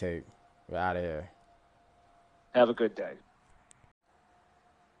Rhythm Mixtape. We're out of here. Have a good day.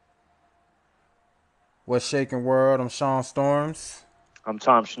 What's shaking world? I'm Sean Storms. I'm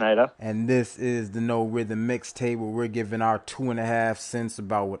Tom Schneider. And this is the No Rhythm Mixtape where we're giving our 2.5 cents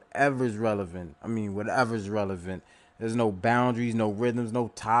about whatever's relevant. I mean, whatever's relevant There's no boundaries, no rhythms, no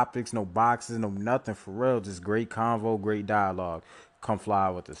topics, no boxes, no nothing for real. Just great convo, great dialogue. Come fly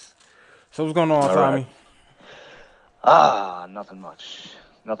with us. So what's going on, All right. Tommy? Nothing much.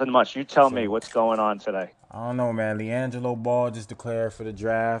 Nothing much. You tell me So what's going on today. I don't know, man. LiAngelo Ball just declared for the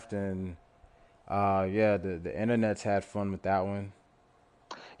draft, and yeah, the internet's had fun with that one.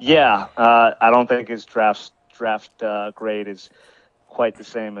 Yeah, I don't think his draft grade is quite the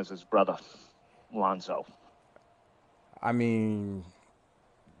same as his brother, Lonzo. I mean,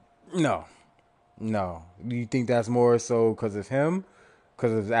 no, no. Do you think that's more so because of him,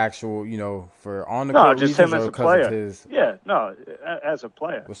 because of his actual, for on the No, court just reasons, him or as a because of player. his? Yeah, no, as a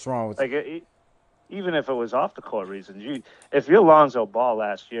player. What's wrong with? Like even if it was off the court reasons, if you're Lonzo Ball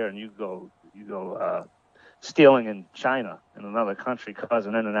last year and you go stealing in China in another country cause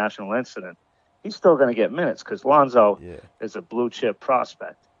an international incident, he's still going to get minutes because Lonzo Yeah, is a blue chip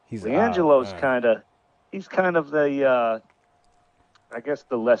prospect. he's LiAngelo's he's kind of the I guess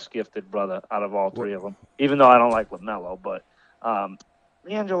the less gifted brother out of all what? three of them. Even though I don't like LaMelo, but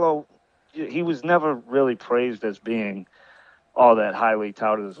LiAngelo, he was never really praised as being all that highly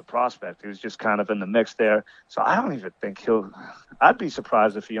touted as a prospect. He was just kind of in the mix there. So I don't even think I'd be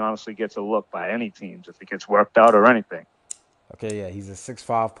surprised if he honestly gets a look by any teams, if he gets worked out or anything. Okay, yeah, he's a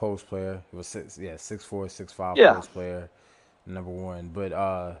 6'5" post player. He was 6'4", 6'5" Yeah. post player, number one. But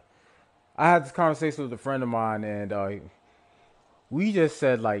I had this conversation with a friend of mine, and we just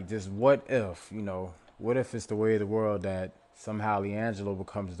said like, just what if, what if it's the way of the world that somehow LiAngelo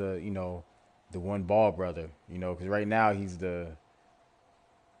becomes the one ball brother, because right now he's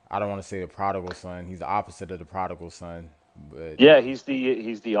I don't want to say the prodigal son. He's the opposite of the prodigal son, but Yeah, he's the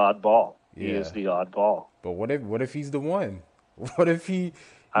oddball. He is yeah. the oddball. But what if he's the one? What if he,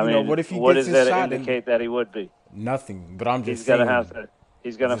 I mean, what if he what gets does his that shot and indicate that he would be? nothing? But I'm He's just gonna saying, have to.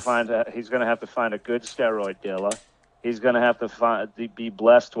 just He's gonna have to find a good steroid dealer. He's gonna have to be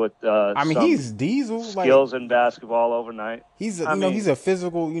blessed with I mean, some he's Diesel. Like skills in basketball overnight. I he's mean, a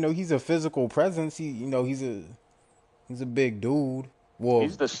physical, he's a physical presence. He's a big dude. Well,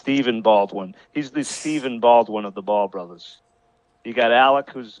 he's the Stephen Baldwin. He's the Stephen Baldwin of the Ball brothers. You got Alec,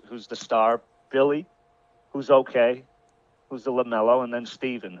 who's the star. Billy, who's okay. Who's the LaMelo, and then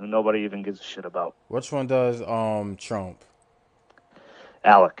Stephen, who nobody even gives a shit about. which one does Trump?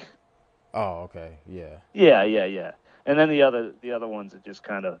 Alec. Oh, okay, yeah, Yeah. And then the other ones are just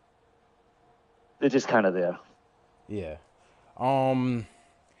kind of there. yeah. Um,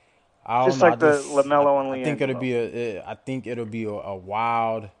 I don't Just know. like the LaMelo and I think it'll LiAngelo. be a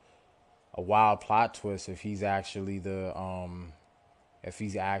wild plot twist if he's actually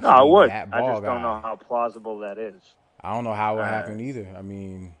No, I would. that I ball just don't know guy. how plausible that is. I don't know how it Uh, happened either. I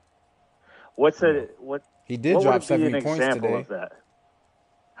mean, what's you know, a what? he did What would drop it be an 70 points example today. of that?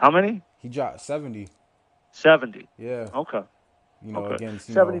 How many? He dropped 70. 70. Yeah, Okay. Okay. against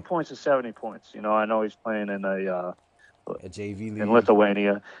 70 points is 70 points. I know he's playing in a JV in league.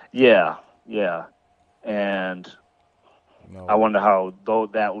 Lithuania. Yeah. And You I know, wonder how though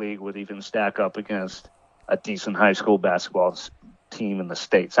that league would even stack up against a decent high school basketball team in the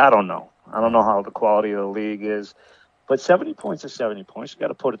States. I don't know. I don't know right. how the quality of the league is. But 70 points is 70 points. You got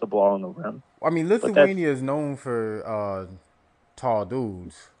to put the ball on the rim. I mean, But that's Lithuania is known for tall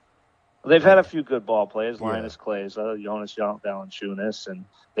dudes. They've had Like, a few good ball players, yeah, Linus Kleza, Jonas Valanciunas, and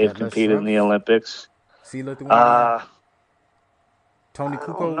they've that less competed in the strength. Olympics. See Lithuania. Uh, Tony I don't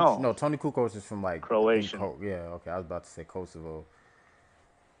Kukoc? know. No, Tony Kukoc is from like I think Croatian. yeah. Okay, I was about to say Kosovo.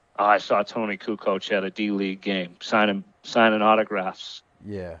 I saw Tony Kukoc at a D League game, signing autographs.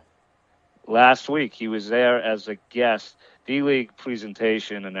 Yeah, Last week he was there as a guest. D League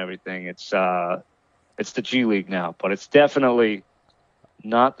presentation and everything. It's the G League now, but it's definitely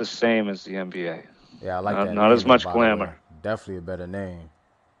not the same as the NBA. yeah. I like that Not as name though. much By the way, glamour. definitely a better name.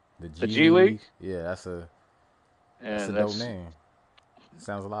 The The G G League, League. Yeah, that's a and dope name.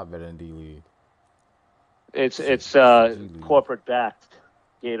 Sounds a lot better than D League. it's It's the G League. corporate backed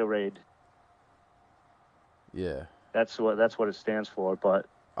Gatorade. Yeah. That's what it stands for. But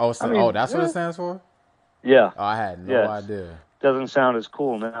Oh, I oh, mean, that's what it stands for. yeah, Oh, I had no yes. idea. Doesn't sound as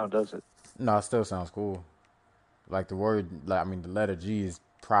cool now, does it? No, it still sounds cool. Like the word, like I mean, the letter G is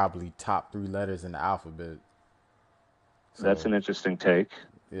probably top 3 letters in the alphabet. That's So an interesting take.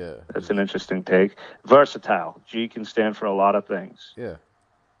 yeah, That's an interesting take. Versatile. G can stand for a lot of things. yeah.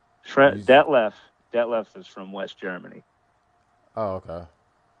 Detlef is from West Germany. Oh, okay.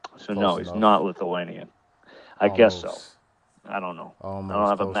 So Close no, he's enough. not Lithuanian. I guess so. Almost. I don't know. I don't Almost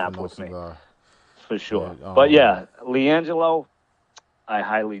have a close map but no with me cigar. for sure. But, But yeah, LiAngelo, I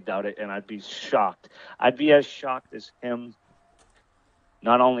highly doubt it, and I'd be shocked. I'd be as shocked as him.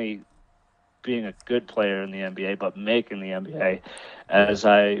 Not only being a good player in the NBA, but making the NBA, as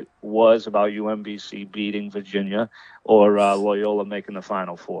I was about UMBC beating Virginia or Loyola making the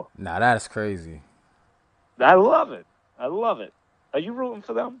Final Four. Nah, that's crazy. I love it. I love it. Are you rooting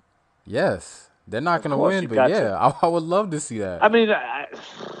for them? Yes, they're not Of gonna course, win, you but got yeah, to. I would love to see that. I mean,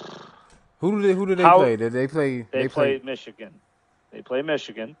 Who do they how play? Did they play? they They play. play Michigan. They play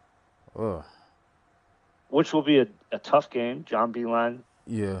Michigan, Ugh. which will be a tough game. John Beilein,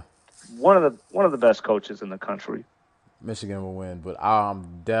 Yeah, one of the best coaches in the country. Michigan will win, but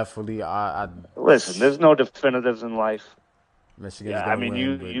I'm definitely I Listen, there's no definitives in life. Michigan is Yeah, I gonna mean,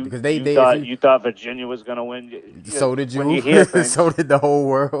 win, but because you they if thought you you thought Virginia was going to win. so did When you, you hear so things, did the whole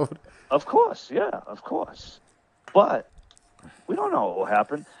world. of course, yeah, of course. But we don't know what will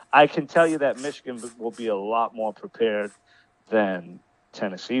happen. I can tell you that Michigan will be a lot more prepared than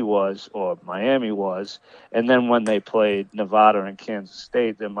Tennessee was or Miami was. And then when they played Nevada and Kansas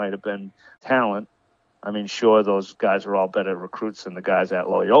State, there might have been talent. I mean, sure, those guys are all better recruits than the guys at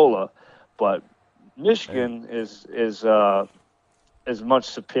Loyola, but Michigan is much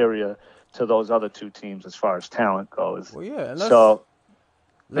superior to those other two teams as far as talent goes. Well, yeah, and So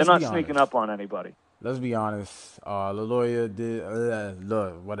they're let's not be sneaking honest. up on anybody. Let's be honest. Loyola did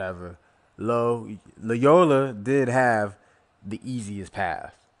whatever. Loyola did have the easiest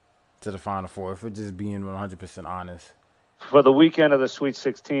path to the Final Four. If we're just being 100% honest. For the weekend of the Sweet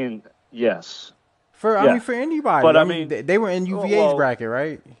 16, yes. I Yeah. mean, for anybody. But I mean, they were in UVA's bracket,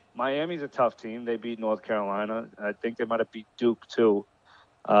 right? Miami's a tough team. They beat North Carolina. I think they might have beat Duke, too.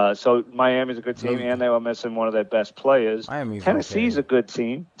 So Miami's a good team, and they were missing one of their best players. Miami's Tennessee's okay. a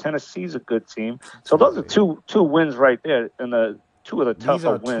good team. So those are two wins right there, and two of the These tougher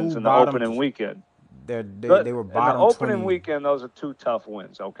are wins two in the bottom. opening weekend. They were In the bottom opening 20. weekend, those are two tough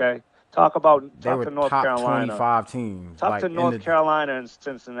wins. Okay, talk They were to North top Carolina. 25 teams. Talk to North Carolina and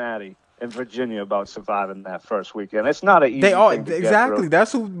Cincinnati and Virginia about surviving that first weekend. It's not an easy thing to get through.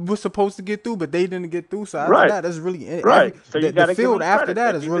 That's who was supposed to get through, but they didn't get through. So after Right. that, that's really Right. So you got the to give them field after credit.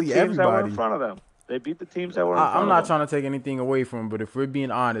 that They is beat really the teams that were in everybody. front of them. They beat the teams that were in front I'm of not them. trying to take anything away from them, but if we're being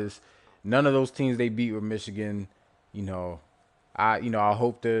honest, none of those teams they beat were Michigan. I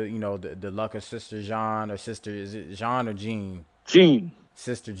hope the luck of Sister Jean or Sister, is it Jean or Jean? Jean.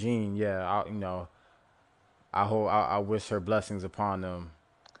 Sister Jean, yeah. I hope I wish her blessings upon them.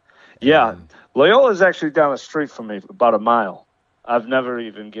 Yeah. And Loyola is actually down the street from me, about a mile. I've never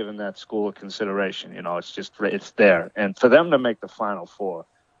even given that school a consideration. It's there. And for them to make the Final Four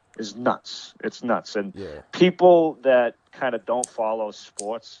is nuts. It's nuts. And yeah. people that kind of don't follow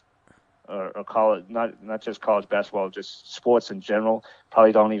sports or college, not just college basketball, just sports in general,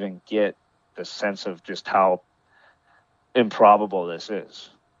 probably don't even get the sense of just how improbable this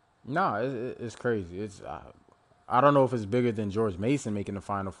is. No, it's crazy. I don't know if it's bigger than George Mason making the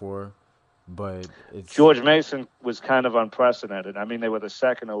Final Four, but it's George Mason was kind of unprecedented. I mean, they were the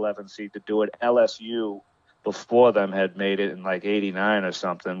second 11 seed to do it. LSU before them had made it in like '89 or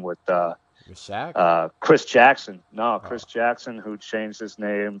something with Shaq? Chris Jackson. No, Chris Jackson, who changed his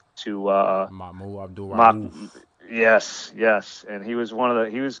name to Mahmoud Abdul-Rauf. Yes, and he was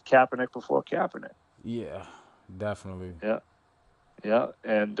he was Kaepernick before Kaepernick. Yeah, definitely. Yeah,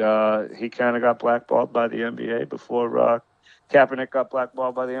 and he kind of got blackballed by the NBA before Kaepernick got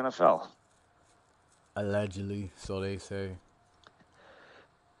blackballed by the NFL. Allegedly, so they say.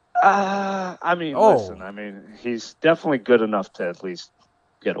 Listen, he's definitely good enough to at least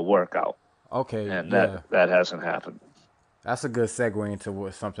get a workout. Okay, and yeah. that hasn't happened. That's a good segue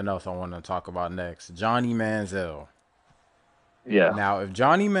into something else I want to talk about next. Johnny Manziel. Yeah. Now, if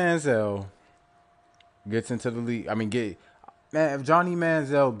Johnny Manziel gets into the league, if Johnny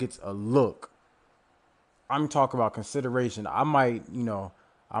Manziel gets a look, I'm talking about consideration. I might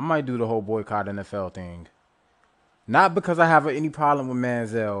do the whole boycott NFL thing. Not because I have any problem with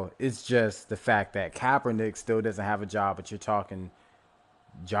Manziel. It's just the fact that Kaepernick still doesn't have a job, but you're talking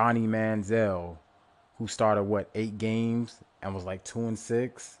Johnny Manziel, who started 8 games and was like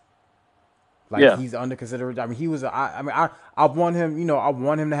 2-6. He's under consideration. He was. I want him. I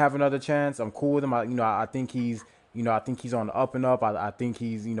want him to have another chance. I'm cool with him. I think he's. I think he's on the up and up. I think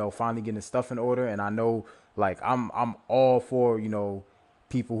he's. Finally getting his stuff in order. And I know, I'm all for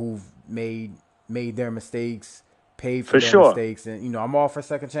people who've made their mistakes, paid for their mistakes, and I'm all for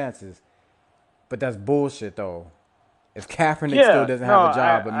second chances. But that's bullshit, though. If Kaepernick still doesn't have a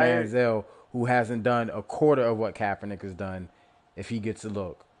job, but Manziel, who hasn't done a quarter of what Kaepernick has done, if he gets a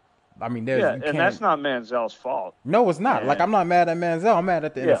look. And that's not Manziel's fault. No, it's not. I'm not mad at Manziel. I'm mad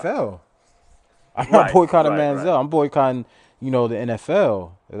at the NFL. I'm not boycotting Manziel. Right. I'm boycotting, the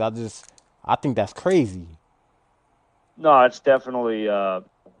NFL. I think that's crazy. No, it's definitely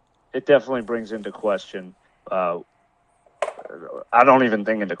it definitely brings into question. Uh, I don't even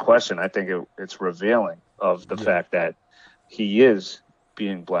think into question. I think it's revealing of the Yeah. fact that he is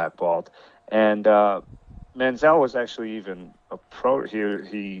being blackballed. And Manziel was actually even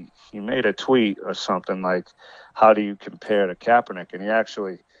he made a tweet or something like, "How do you compare to Kaepernick?" And he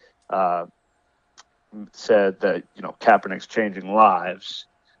actually uh, said that Kaepernick's changing lives.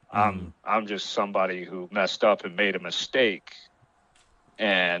 I'm just somebody who messed up and made a mistake,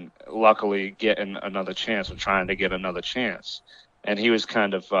 and luckily getting another chance or trying to get another chance. And he was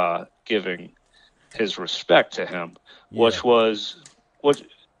kind of giving his respect to him, Yeah. which,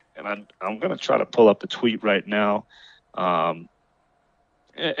 and I'm going to try to pull up the tweet right now.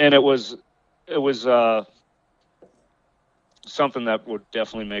 And it was something that would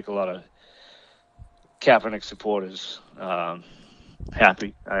definitely make a lot of Kaepernick supporters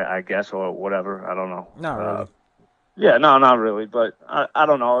happy, I guess, or whatever. I don't know. Not really. Yeah, no, not really, but I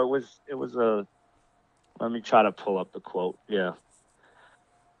don't know. It was a. Let me try to pull up the quote. Yeah.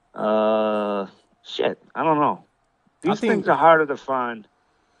 Shit. I don't know. I These things think are harder to find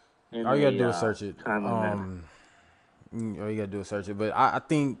in all you gotta a do is search it. timely manner. All you gotta do is search it. But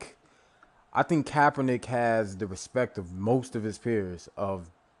I think Kaepernick has the respect of most of his peers,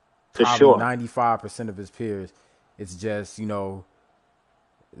 of For probably sure. 95% of his peers. It's just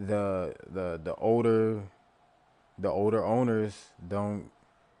the older owners don't.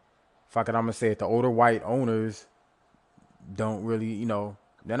 Fuck it, I'm gonna say it. The older white owners don't really,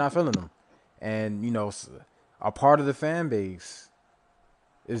 they're not feeling them, and a part of the fan base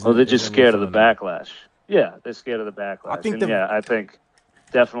Well, they're isn't just isn't really scared of the feeling them. backlash. Yeah, they're scared of the I backlash, think and the yeah, I think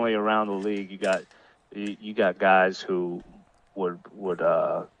definitely around the league, you got guys who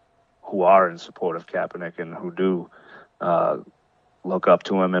are in support of Kaepernick and who do uh, look up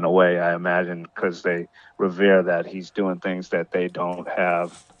to him in a way. I imagine because they revere that he's doing things that they don't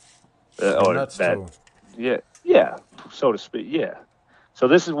have, the or nuts that too. yeah, so to speak. Yeah. So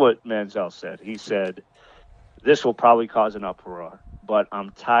this is what Manziel said. He said, "This will probably cause an uproar, but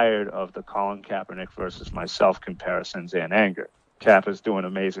I'm tired of the Colin Kaepernick versus myself comparisons and anger. Cap is doing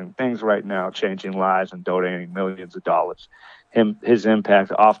amazing things right now, changing lives and donating millions of dollars. His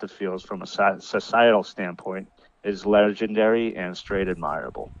impact off the fields from a societal standpoint is legendary and straight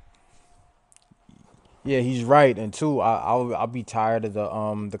admirable." Yeah, he's right, and two, I'll be tired of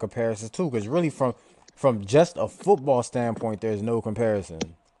the comparisons too, because really from just a football standpoint, there's no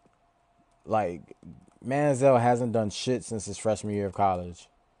comparison. Like Manziel hasn't done shit since his freshman year of college,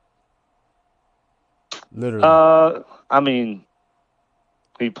 literally. I mean,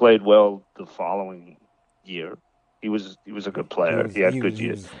 he played well the following year. He was a good He player. was He he had was good he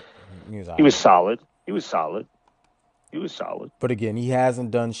years. was he was He was alright. solid. He was solid. He was solid. But again, he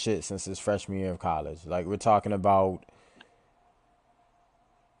hasn't done shit since his freshman year of college. Like we're talking about,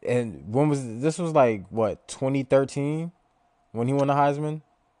 and when was this? Was like what 2013 when he won the Heisman.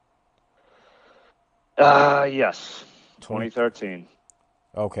 Yes, 20. 2013.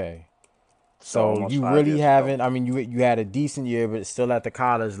 Okay, So so almost you five really years ago. haven't. I mean, you had a decent year, but still at the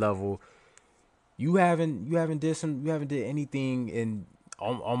college level. You haven't did anything in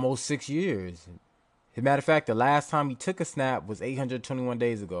almost 6 years. As a matter of fact, the last time he took a snap was 821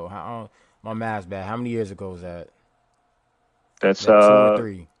 days ago. My math's bad. How many years ago was that? Is That's that 2 or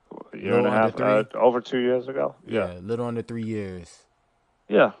 3? a A year and little a under half, three. over 2 years ago. Yeah, Yeah, a little under 3 years.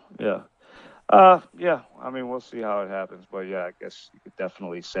 yeah, yeah. Yeah. I mean, we'll see how it happens, but yeah, I guess you could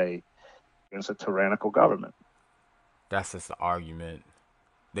definitely say it's a tyrannical government. That's just the argument.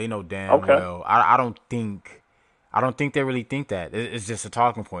 They know damn Okay. well. I don't think they really think that. It's just a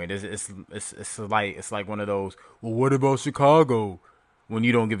talking point. It's like one of those. Well, what about Chicago? When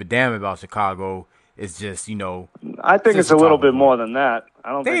you don't give a damn about Chicago, it's just I it's think it's just a a little talking bit point. more than that.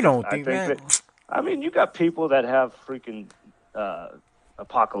 I don't They think it's. don't I think, think man. that. I mean, you got people that have freaking uh,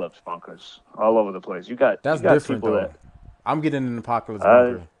 apocalypse bunkers all over the place. You That's got different people though. that I'm getting an apocalypse uh,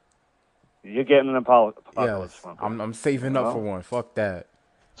 bunker. you're getting an apocalypse Yes, bunker. I'm saving up for Well, one. Fuck that.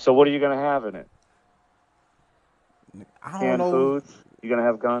 so what are you gonna have in it? I don't Canned know. foods? You gonna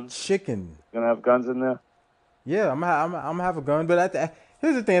have guns? Chicken. You gonna have guns in there? Yeah, I'm gonna have a gun, but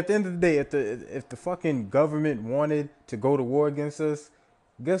here's the thing: at the end of the day, if the fucking government wanted to go to war against us,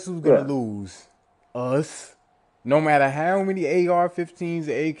 guess who's gonna Yeah. lose? Us. No matter how many AR-15s,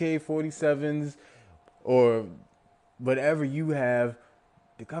 AK-47s, or whatever you have,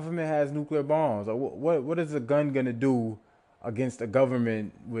 the government has nuclear bombs. Or what is a gun gonna do against a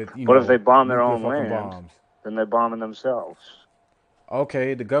government with What if they bomb their nuclear own fucking land? bombs? Then they're bombing themselves.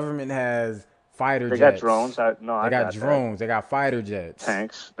 Okay, the government has fighter They got drones. jets. No, They I got got that. drones. They got fighter jets.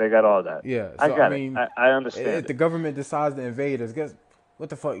 Tanks. They got all that. Yeah. I So I got it. mean, I understand if it. the government decides to invade us, guess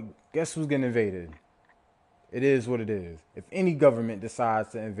what the fuck? Guess who's getting invaded? It is what it is. If any government decides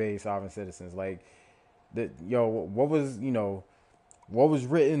to invade sovereign citizens, like what was what was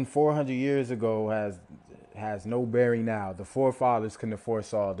written 400 years ago has no bearing now. The forefathers couldn't have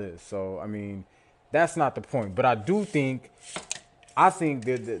foresaw this. So I mean, that's not the point. But I think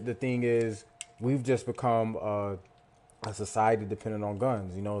that the thing is we've just become a society dependent on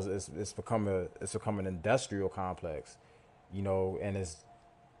guns. It's become an industrial complex. And it's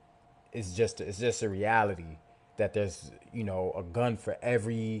just a reality that there's a gun for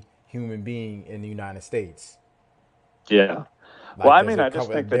every human being in the United States. Yeah. Well, Like I there's mean, a I just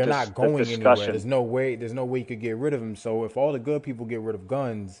couple. think that They're this not the going anywhere. discussion. There's no way you could get rid of them. So if all the good people get rid of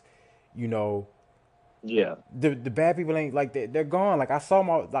guns, you know, Yeah. the bad people ain't like they're gone. Like I saw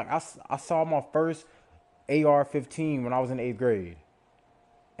my first AR-15 when I was in 8th grade,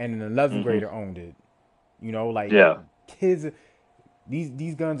 and an 11th Hmm. grader owned it. Like Yeah. kids,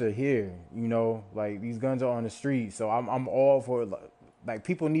 these guns are here. Like these guns are on the street. So I'm all for it. Like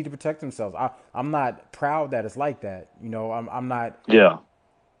people need to protect themselves. I'm not proud that it's like that. I'm not. Yeah.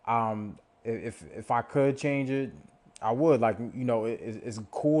 If I could change it, I would. Like it's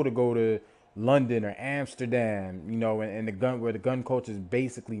cool to go to London or Amsterdam. And the gun where the gun culture is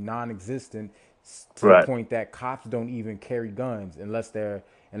basically non-existent to the Right. point that cops don't even carry guns unless they're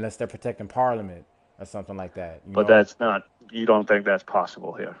protecting Parliament or something like that. But that's not. You don't think that's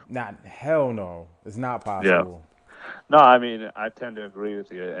possible here? Not hell no, it's not Yeah. possible. No, I mean, I tend to agree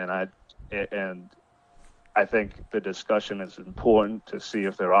with you, and I think the discussion is important to see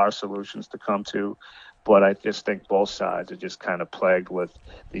if there are solutions to come to. But I just think both sides are just kind of plagued with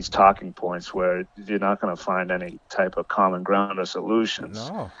these talking points where you're not going to find any type of common ground or solutions.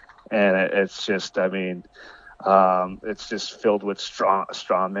 No. And it's just, I mean, it's just filled with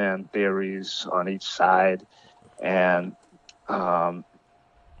straw man theories on each side, and um,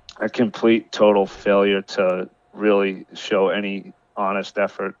 a complete total failure to really show any honest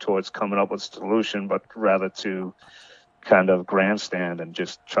effort towards coming up with a solution, but rather to kind of grandstand and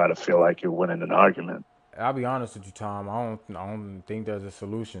just try to feel like you're winning an argument. I'll be honest with you, Tom. I don't think there's a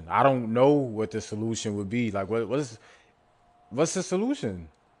solution. I don't know what the solution would be. Like what's the solution?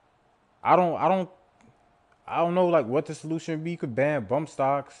 I don't I don't I don't know like what the solution would be. You could ban bump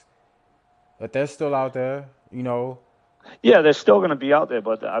stocks, but they're still out there. Yeah, they're still going to be out there,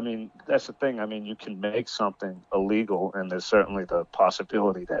 but I mean, that's the thing. I mean, you can make something illegal, and there's certainly the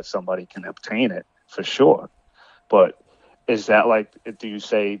possibility that somebody can obtain it for sure. But is that like, do you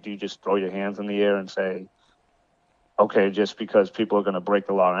just throw your hands in the air and say, okay, just because people are going to break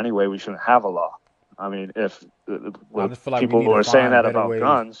the law anyway, we shouldn't have a law? I mean, if I the just feel like we people need who to are saying find that better about ways.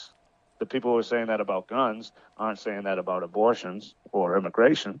 guns, the people who are saying that about guns aren't saying that about abortions or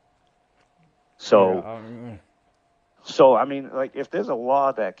immigration. Yeah, So, so I mean, like, if there's a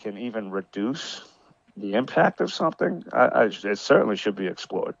law that can even reduce the impact of something, it certainly should be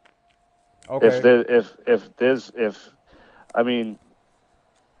explored. If okay. there, if there's, if I mean,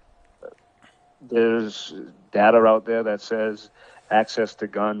 there's data out there that says access to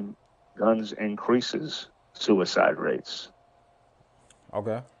guns increases suicide rates.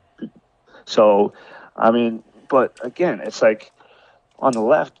 Okay. So, I mean, but again, it's like on the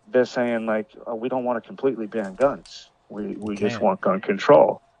left, they're saying like, oh, we don't want to completely ban guns. We just Can't. want gun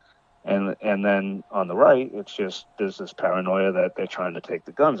control. And then on the right, it's just there's this paranoia that they're trying to take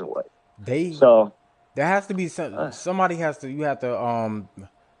the guns away. They So, There has to be uh, somebody has to you have to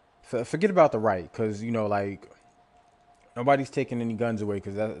forget about the right because like nobody's taking any guns away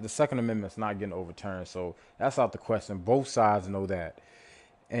because the Second Amendment's not getting overturned. So that's out the question. Both sides know that.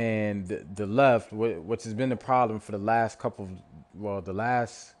 And the left, which has been the problem for the last couple, well, the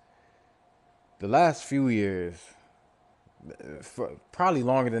last few years, for probably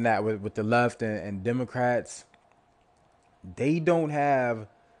longer than that, with the left and Democrats, they don't have,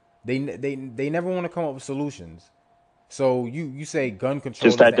 they never want to come up with solutions. So you say gun control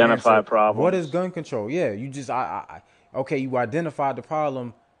just is the identify answer. What is problems. gun control? Yeah, you just okay, you identified the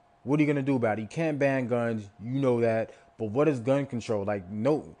problem. What are you gonna do about it? You can't ban guns, you know that. But what is gun control? Like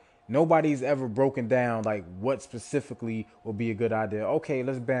nobody's ever broken down like what specifically would be a good idea. Okay,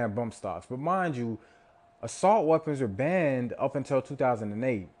 let's ban bump stocks. But mind you, assault weapons were banned up until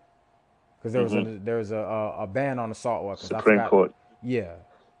 2008 because there was a Hmm. there was a ban on assault weapons. I Supreme forgot. Court. Yeah.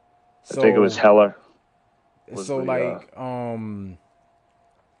 I think it was So Heller was so the. like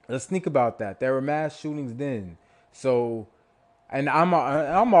let's think about that. There were mass shootings then. So, and I'm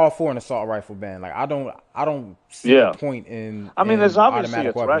all for an assault rifle ban. Like I don't see the Yeah. point in I mean, there's in obviously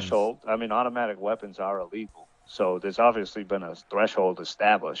a automatic weapons. threshold. I mean, automatic weapons are illegal. So there's obviously been a threshold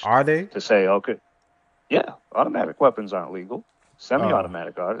established Are they? to say, okay, yeah, automatic weapons aren't legal. Oh,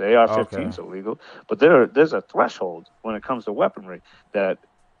 semi-automatic are. The AR-15s okay. are legal, but there's a threshold when it comes to weaponry that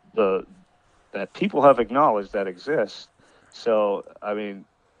the that people have acknowledged that exists. So, I mean,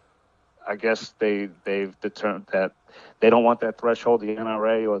 I guess they've determined that they don't want that threshold. The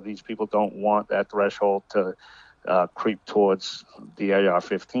NRA or these people don't want that threshold to creep towards the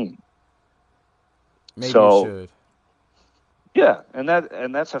AR-15. Maybe it So should. yeah, and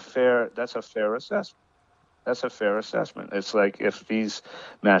that's a fair assessment. That's a fair assessment. It's like if these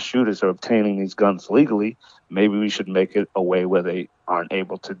mass shooters are obtaining these guns legally, maybe we should make it a way where they aren't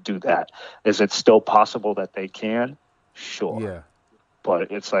able to do that. Is it still possible that they can? Sure. Yeah.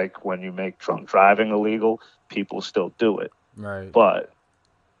 But it's like when you make drunk driving illegal, people still do it. Right. But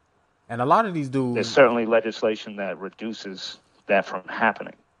And a lot of these there's dudes, certainly legislation that reduces that from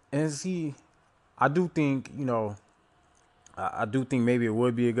happening. and see, I do think I do think maybe it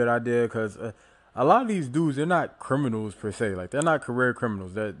would be a good idea because a lot of these dudes, they're not criminals per se. Like they're not career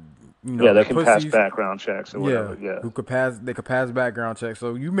criminals. That Yeah, they they're can pass pussies. background checks or Yeah, whatever. Yeah. they could pass background checks.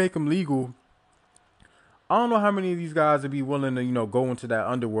 So you make them legal. I don't know how many of these guys would be willing to go into that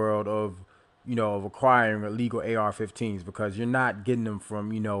underworld of of acquiring illegal AR-15s because you're not getting them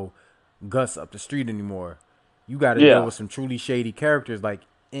from Gus up the street anymore. You got to deal Yeah. with some truly shady characters like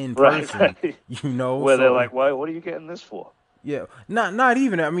in Right, person. right. Where they're So like, what are you getting this for? yeah, not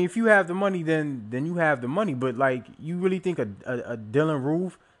even. I mean, if you have the money, then you have the money. But like, you really think a Dylan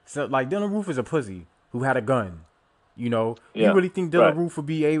Roof? So like, Dylan Roof is a pussy who had a gun. You Yeah. really think Dylan Right. Roof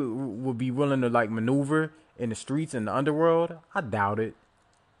would be willing to like maneuver in the streets in the underworld? I doubt it.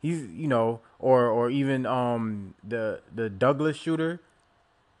 He's or even the Douglas shooter.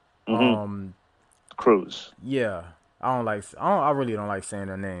 Mm-hmm. Cruz. Yeah, I really don't like saying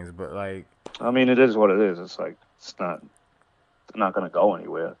their names, but like I mean, it is what it is. It's like they're not going to go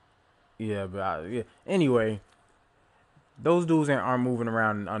anywhere. yeah, yeah. Anyway, those dudes aren't moving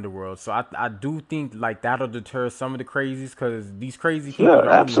around in the underworld. So I do think like that'll deter some of the crazies because these crazy people Yeah, they're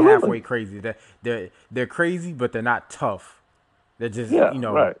only absolutely. halfway crazy. They're crazy, but they're not tough. They're just Yeah,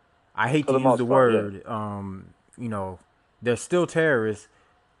 right. I hate For to the use the most part, yeah. word you know they're still terrorists,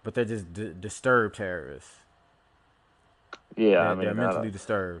 but they're just disturbed terrorists. Yeah, I They're mean, mentally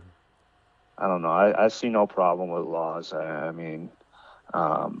disturbed. I don't know. I see no problem with laws. I mean,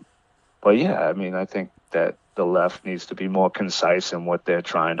 um, but yeah, I mean, I think that the left needs to be more concise in what they're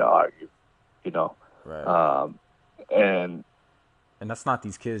trying to argue, you know. Right. Um, and And that's not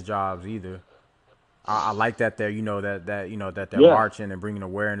these kids' jobs either. I like that they're that they're yeah, marching and bringing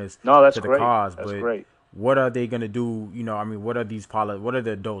awareness no, that's to the great. cause, That's but great. what are they gonna do? I mean, what are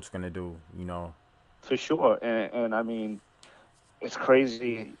the adults gonna do? For sure. And I mean, it's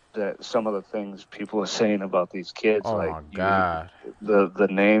crazy that some of the things people are saying about these kids, Oh like my you, God, the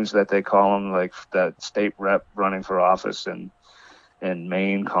names that they call them, like that state rep running for office in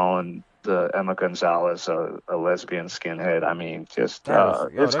Maine calling the Emma Gonzalez a lesbian skinhead. I mean, just it's they're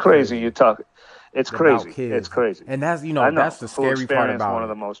crazy. crazy. You talk, it's About crazy. It's kids, crazy. and that's I that's know the who scary part experienced about one of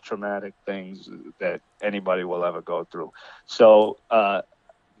the it. most traumatic things that anybody will ever go through. So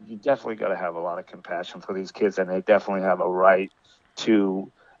you definitely got to have a lot of compassion for these kids, and they definitely have a right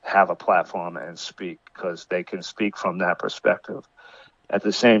to have a platform and speak because they can speak from that perspective. At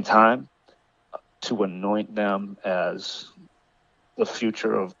the same time, to anoint them as the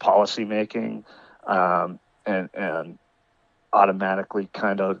future of policymaking, and automatically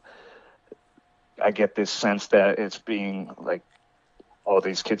kind of, I get this sense that it's being like, oh,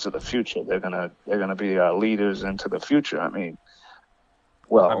 these kids are the future. They're gonna be our leaders into the future. I mean, I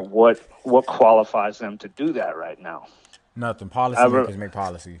well, what qualifies them to do that right now? Nothing. I re- Policymakers make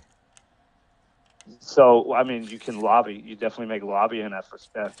policy. so I mean, you can lobby. You definitely make lobbying efforts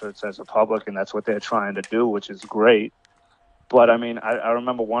as a public, and that's what they're trying to do, which is great. But I mean, I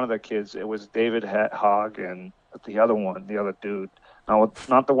remember one of the kids. It was David Hogg and the other one, the other dude. No,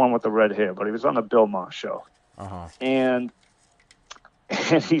 not the one with the red hair, but he was on the Bill Maher show, Uh huh. and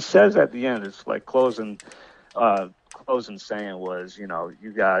and he says at the end, it's like closing saying was,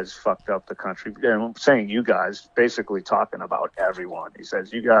 you guys fucked up the country. And saying you guys, basically talking about everyone. He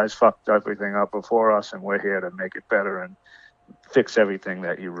says, you guys fucked everything up before us, and we're here to make it better and fix everything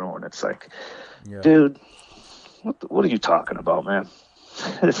that you ruined. It's like, Yeah. dude, what are you talking about, man?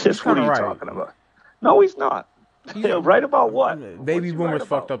 It's He's just, what kind are of you right. talking about? No, he's not. He's Right about what? What baby is he right boomers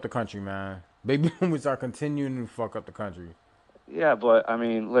fucked about? up the country, man. Baby boomers are continuing to fuck up the country. Yeah, but I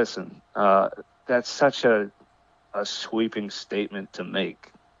mean, listen, that's such a sweeping statement to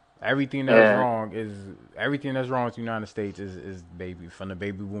make. And Everything that's wrong with the United States is baby from the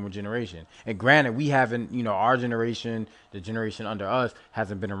baby boomer generation. And granted, we haven't, our generation, the generation under us,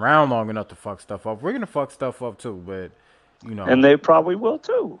 hasn't been around long enough to fuck stuff up. We're gonna fuck stuff up too, but you know. And they probably will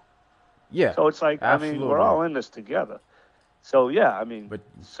too. Yeah, So it's like, I mean, we're absolutely. all in this together. So yeah, I mean, But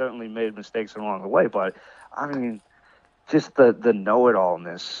certainly made mistakes along the way, but I mean, just the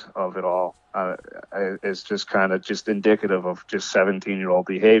know-it-allness of it all is just kind of just indicative of just 17-year-old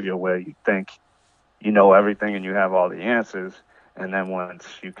behavior, where you think you know everything and you have all the answers, and then once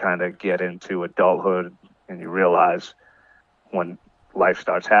you kind of get into adulthood and you realize when life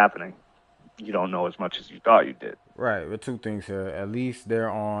starts happening, you don't know as much as you thought you did. right, but two things here. At least they're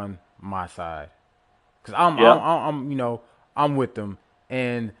on my side, cause Yeah, you know, I'm with them.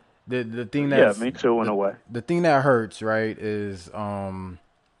 And the thing yeah, that's me too in the a way. the thing that hurts, right, is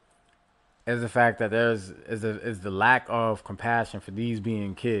the fact that is the lack of compassion for these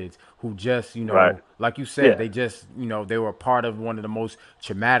being kids who just, you Right. know, like you said, Yeah. they just, you know, they were part of one of the most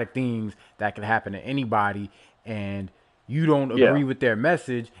traumatic things that could happen to anybody. And you don't Yeah. agree with their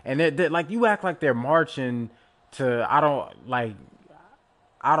message, and they're like, you act like they're marching to, I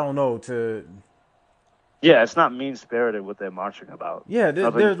don't know, to, Yeah, it's not mean spirited what they're marching about. yeah, they're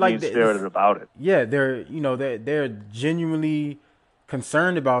Nothing's like mean this. spirited about it. Yeah, they're, you know, they're genuinely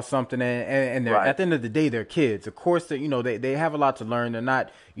concerned about something, and they're, Right. at the end of the day, they're kids. Of course, they, you know, they have a lot to learn. They're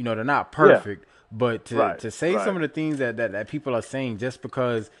not, you know, they're not Yeah. perfect, but Right. to say Right. some of the things that people are saying just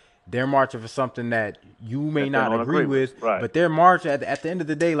because they're marching for something that you may That they not don't agree agree with. with, Right. but they're marching at the end of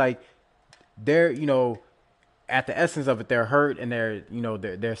the day, like, they're, you know, at the essence of it, they're hurt, and they're, you know,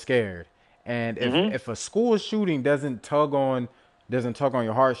 they're scared. And Mm-hmm. if a school shooting doesn't tug on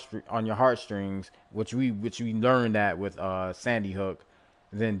your on your heartstrings, which we learned that with Sandy Hook,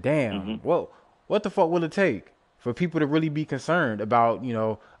 then damn, Mm-hmm. well, what the fuck will it take for people to really be concerned about, you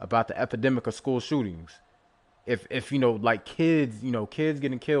know, about the epidemic of school shootings? If you know, like, kids, you know, kids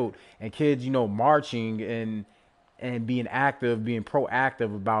getting killed, and kids, you know, marching and being active, being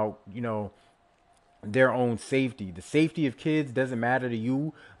proactive about, you know, their own safety. The safety of kids doesn't matter to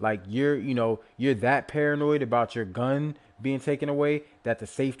you. Like, you're, you know, you're that paranoid about your gun being taken away that the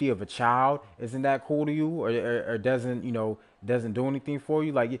safety of a child isn't that cool to you, or doesn't, you know, doesn't do anything for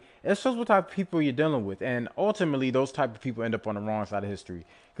you. Like, it shows what type of people you're dealing with, and ultimately those type of people end up on the wrong side of history.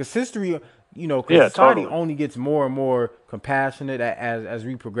 Because history, you know, because Yeah, society totally. only gets more and more compassionate as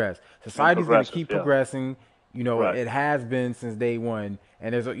we progress. And Society's gonna progressive, keep yeah. progressing. You know, Right. it has been since day one,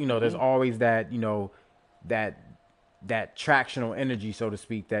 and there's, you know, there's Mm-hmm. always that, you know, that that tractional energy, so to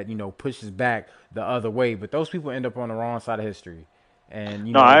speak, that, you know, pushes back the other way. But those people end up on the wrong side of history, and,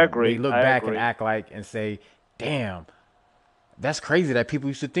 you No, I know, they agree. look I back and agree. act like and say, "Damn, that's crazy that people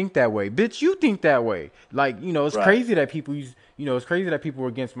used to think that way." Bitch, you think that way. Like, you know, it's Right. crazy that you know, it's crazy that people were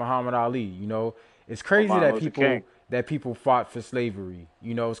against Muhammad Ali. You know, it's Or crazy Martin Luther King. that people fought for slavery.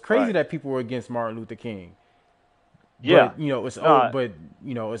 You know, it's crazy Right. that people were against Martin Luther King. Yeah. But, you know, No, but,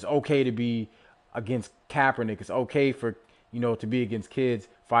 you know, it's okay to be against Kaepernick. It's okay for, you know, to be against kids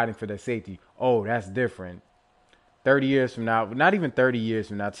fighting for their safety. Oh, that's different. 30 years from now, not even 30 years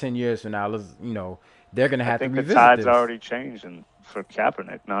from now, 10 years from now, let's, you know, they're gonna I have to think the revisit tide's this. already changed for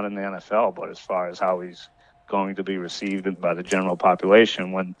Kaepernick, not in the NFL, but as far as how he's going to be received by the general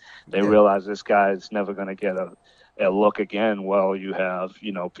population when they Yeah. realize this guy's never going to get a look again. Well, you have,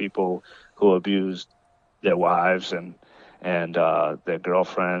 you know, people who abused their wives and their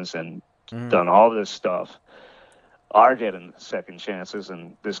girlfriends and Hmm. done all this stuff are getting second chances,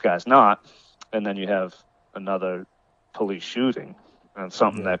 and this guy's not. And then you have another police shooting and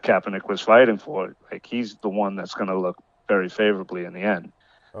something Yeah. that Kaepernick was fighting for. Like, he's the one that's going to look very favorably in the end.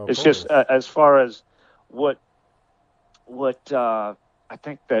 Of It's just course. as far as what what I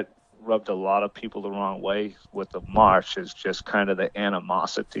think that rubbed a lot of people the wrong way with the march is just kind of the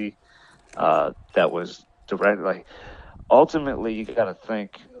animosity that was direct. Like, ultimately, you got to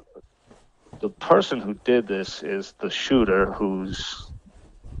think the person who did this is the shooter, who's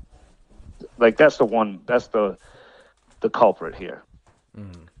like, that's the one, that's the culprit here.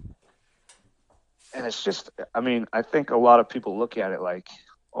 Hmm. And it's just, I mean, I think a lot of people look at it like,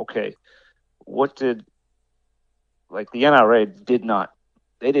 okay, what did, like, the NRA did not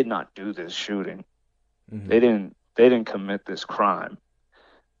do this shooting. Hmm. They didn't commit this crime.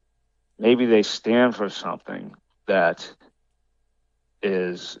 Maybe they stand for something that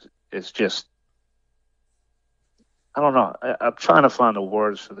is just, I don't know. I'm trying to find the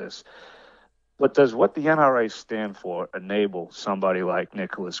words for this. But does what the NRA stand for enable somebody like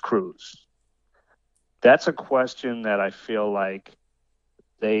Nicholas Cruz? That's a question that I feel like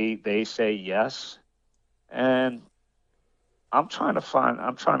they say yes, and I'm trying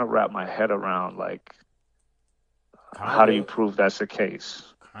to wrap my head around, like, how Kind do you of. prove that's the case?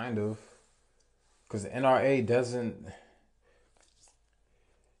 Kind of. Because the NRA doesn't.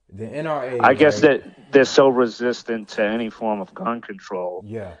 The NRA, I guess right? that they're so resistant to any form of gun control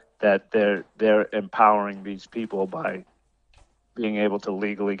Yeah. that they're empowering these people by being able to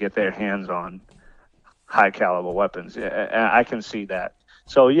legally get their hands on high caliber weapons. Yeah, and I can see that.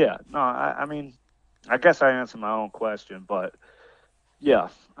 So yeah, no, I mean, I guess I answered my own question, but yeah,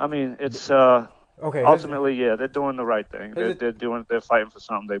 I mean, it's Okay. ultimately, yeah, they're doing the right thing. Here's it. They're fighting for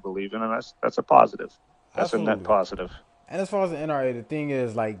something they believe in, and that's a positive. That's a net Absolutely. positive. And as far as the NRA, the thing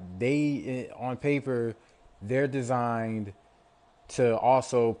is, like, on paper, they're designed to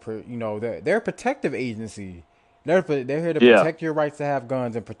also, they're a protective agency. They're here to Yeah, protect your rights to have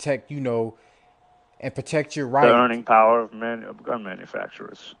guns and protect, and protect your the right. earning power of gun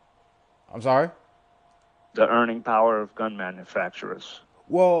manufacturers. I'm sorry. The earning power of gun manufacturers.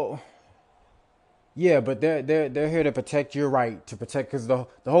 Well, yeah, but they're here to protect your right to protect, because the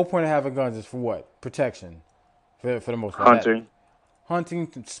whole point of having guns is for what? Protection, for the most part. That Hunting.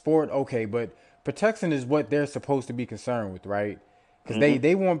 hunting, sport, okay, but protection is what they're supposed to be concerned with, right? Because they Hmm.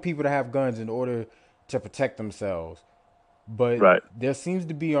 they want people to have guns in order to protect themselves. But Right. there seems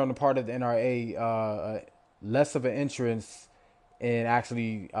to be on the part of the NRA less of an interest in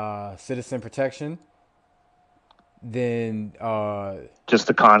actually citizen protection than Just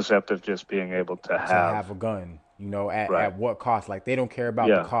the concept of just being able to to have. have a gun. Right. At what cost? Like, they don't care about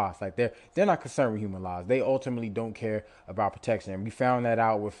the Yeah. cost. Like, they're not concerned with human lives. They ultimately don't care about protection. And we found that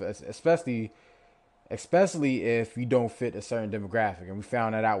out with, especially if you don't fit a certain demographic. And we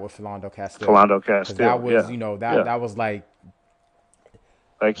found that out with Philando Castile, Philando because that Castile. was, Yeah. Yeah. that was like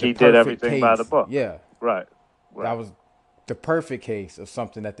Like the he did perfect everything by the case. book. Yeah, Right. that Right. was the perfect case of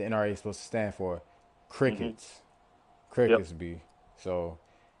something that the NRA is supposed to stand for. Hmm. Crickets, Yep. crickets be. So,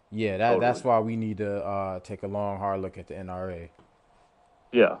 yeah, that's Totally. why we need to take a long, hard look at the NRA.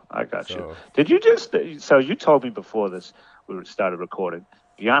 Yeah, I got you. So, Did you just? So you told me before this we started recording.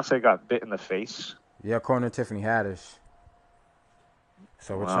 Beyonce got bit in the face. yeah, according to Tiffany Haddish.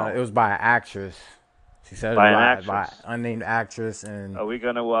 So we're trying. It Wow. was by an actress. She said it was By an by actress. unnamed actress, and Are we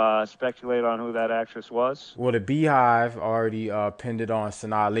going to speculate on who that actress was? well, the Beehive already pinned it on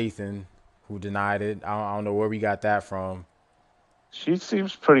Sanaa Lathan, who denied it. I don't know where we got that from. She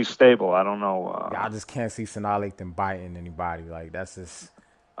seems pretty stable. I don't know. Yeah, I just can't see Sanaa Lathan biting anybody. Like,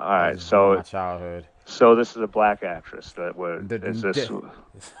 All that right. just ruined So my childhood. so this is a black actress. That where The, is this? the,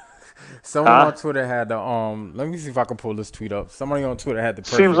 Someone Huh? on Twitter had the Let me see if I can pull this tweet up. Somebody on Twitter had the Seems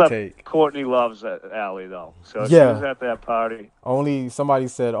perfect like take. Courtney loves Allie though. So if she was Yeah, at that party, only somebody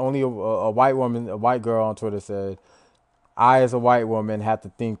said only a white woman, a white girl on Twitter said, I as a white woman had to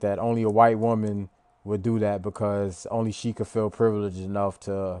think that only a white woman would do that because only she could feel privileged enough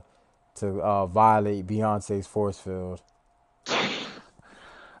to violate Beyonce's force field.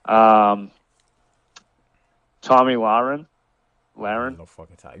 um, Tommy Oh, there's Laren. no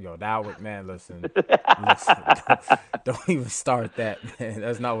fucking time. Yo, that would, man, listen, don't even start that, man.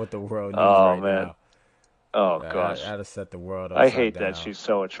 That's not what the world needs Oh right man. now. Oh gosh. That'll set the world I upside hate that down. she's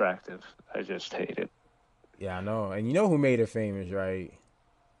so attractive. I just hate it. Yeah, I know. And you know who made her famous, right?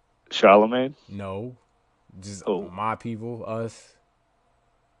 Charlemagne? No, just Oh, my people, us.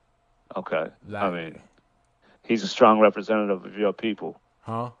 okay. I Like, mean, he's a strong representative of your people.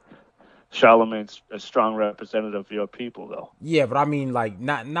 huh? Charlemagne's a strong representative of your people, though. Yeah, but I mean, like,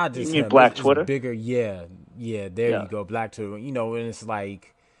 not You just mean him. Black It's Twitter? bigger. Yeah, yeah. There you Yeah. go, Black Twitter. And it's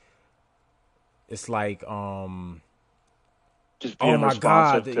like, Just oh being my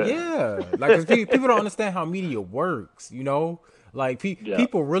God, responsive to. yeah. Like, cause people don't understand how media works. Like Yeah.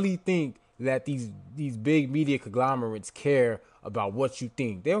 people really think that these big media conglomerates care about what you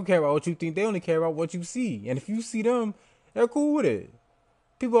think. They don't care about what you think. They only care about what you see. And if you see them, they're cool with it.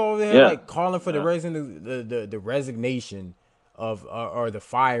 People over there Yeah. like calling for Yeah. the resignation of or the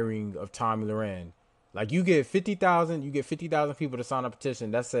firing of Tommy Loren. Like, you get 50,000 people to sign a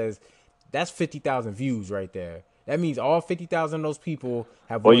petition that says that's 50,000 views right there. That means all 50,000 of those people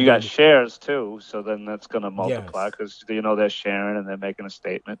have Well, you got voted shares too, so then that's going to multiply yes. because they're sharing and they're making a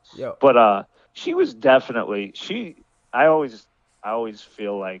statement. Yo, But she was definitely she. I always I always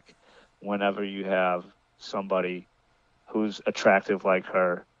feel like whenever you have somebody who's attractive like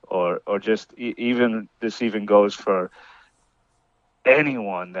her, or just even this even goes for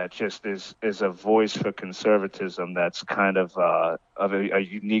anyone that just is a voice for conservatism. That's kind of a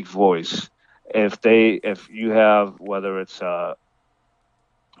unique voice. If you have whether it's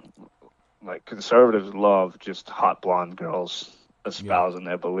like conservatives love just hot blonde girls yeah. espousing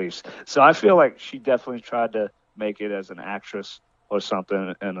their beliefs. So I feel like she definitely tried to make it as an actress or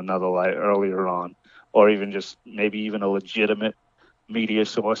something in another light earlier on, or even just maybe even a legitimate media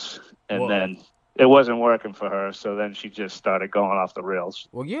source, and Well, then it wasn't working for her. So then she just started going off the rails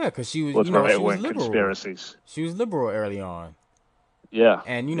Well, yeah, because she was, with she right was wing liberal. conspiracies. She was liberal early on. Yeah,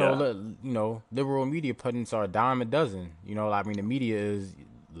 And yeah. liberal media pundits are a dime a dozen. I mean, the media is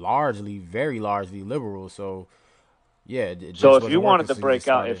largely, very largely liberal. So yeah, it So just if you wasn't working. wanted to So you just break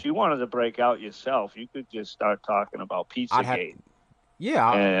out, started. if you wanted to break out yourself, you could just start talking about I'd have, Pizzagate,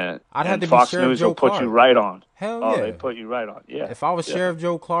 yeah, and I'd have to be Fox Sheriff News will Joe put you Clark. right on. Hell Oh, they yeah. put you right on. Yeah, If I was yeah. Sheriff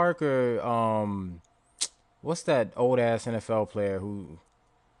Joe Clark or what's that old ass NFL player who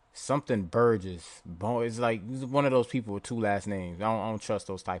something Burgess? It's like he's one of those people with two last names. I don't trust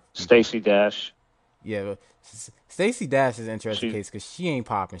those type of people. Stacey Dash. Yeah, but Stacey Dash is an interesting She, case because she ain't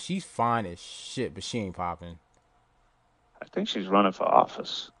popping. She's fine as shit, but she ain't popping. I think she's running for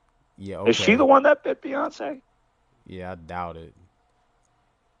office. Yeah, Is she the okay. one that bit Beyonce? Yeah, I doubt it.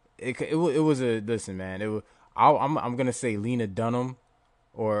 It was a listen, man. I'm gonna say Lena Dunham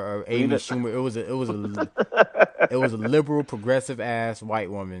or Amy Lena. Schumer. It was a liberal, progressive ass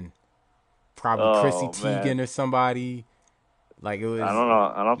white woman, probably Chrissy Oh man, Teigen or somebody. Like it I was don't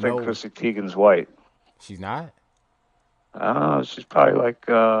know. I don't think no, Chrissy Teigen's white. she's not. I don't know. She's probably like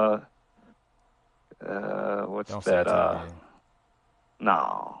what's Don't say that? Italian.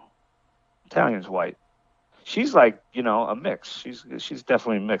 No, Italian's white. She's like, a mix. She's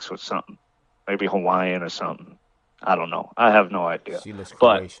definitely mixed with something. Maybe Hawaiian or something. I don't know. I have no idea. She looks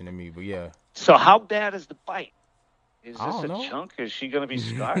But Croatian to me, but yeah, so how bad is the bite? Is I this don't a know. chunk? Is she going to be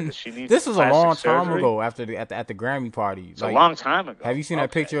scarred? Does she need This some was a plastic long time surgery? ago after at the Grammy party. It's a Like, long time have ago. you seen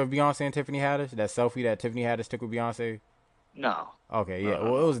that Okay. picture of Beyonce and Tiffany Haddish? That selfie that Tiffany Haddish took with Beyonce? No. Okay, No, yeah. no,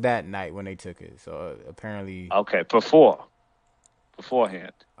 Well, it no. was that night when they took it. So apparently, Okay,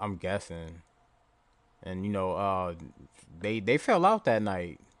 beforehand. I'm guessing. And they fell out that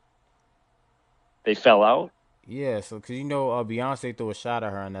night. They fell out? Yeah, so cause Beyonce threw a shot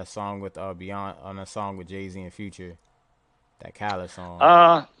at her on that song with on that song with Jay Z and Future, that Khaled song.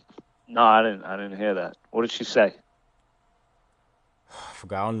 Uh, no, I didn't hear that. What did she say? I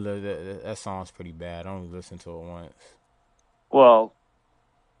forgot. That song's pretty bad. I only listened to it once. Well,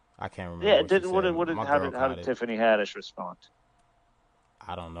 I can't remember yeah, what she did what said. did what did My how girl did how caught did it. Tiffany Haddish respond?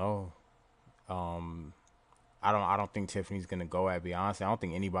 I don't know. Um, I don't think Tiffany's gonna go at Beyonce. I don't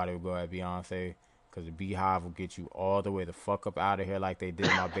think anybody will go at Beyonce because the Beehive will get you all the way the fuck up out of here like they did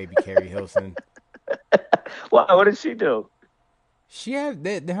my baby Carrie Hilson. Well, what did she do?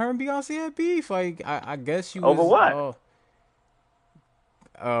 Her and Beyonce had beef. Like I guess she Over was what?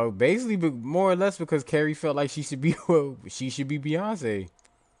 basically more or less because Carrie felt like she should be she should be Beyonce.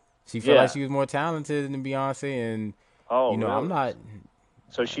 She felt like Yeah. she was more talented than Beyonce, and Oh, I'm really? not.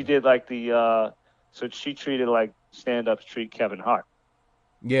 So she did like so she treated like stand-ups treat Kevin Hart.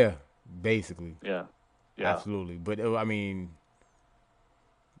 Yeah, basically, Yeah. Yeah. absolutely. But I mean,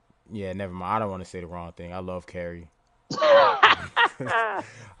 yeah, never mind. I don't want to say the wrong thing. I love Carrie.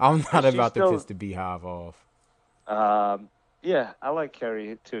 I'm not She's about to piss still the Beehive off. yeah, I like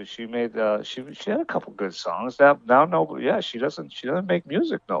Carrie too. She made she had a couple good songs. Now no, yeah, she doesn't make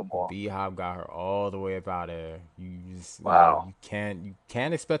music no The more. Beehive got her all the way up out there. You just Wow. you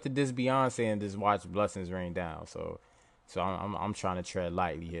can't expect to diss Beyonce and just watch blessings rain down. So I'm trying to tread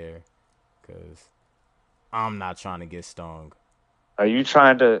lightly here, cause I'm not trying to get stung. Are you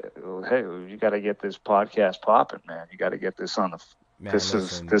trying to? Hey, you got to get this podcast popping, man. You got to get this on the. Man, This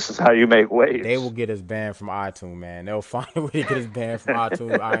is listen, how you make they will waves. get us banned from iTunes, man. They'll find a way to get us banned from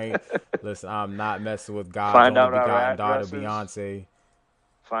iTunes. Listen, I'm not messing with God's Find only out our begotten daughter, addresses. Beyonce.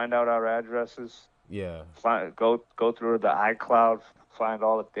 Find out our addresses. Yeah, Go through the iCloud. Find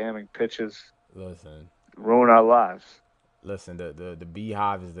all the damning pictures. listen, Ruin our lives. listen. The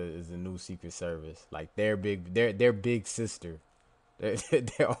Beehive is the new Secret Service. Like their big sister.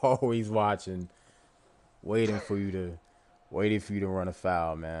 They're always watching, waiting for you to, waiting for you to run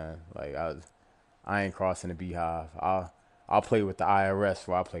afoul, man. Like I ain't crossing the Beehive. I'll play with the IRS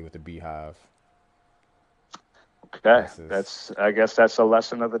before I play with the Beehive. Okay, This is I guess that's a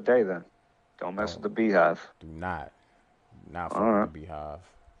lesson of the day then. Don't mess don't with the beehive. do not All fuck with the right. Beehive.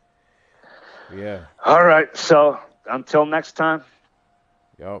 Yeah. All right. So until next time,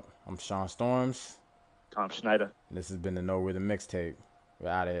 Yup. I'm Sean Storms. Tom Schneider. This has been the No Rhythm Mixtape. We're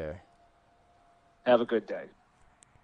out of here. Have a good day.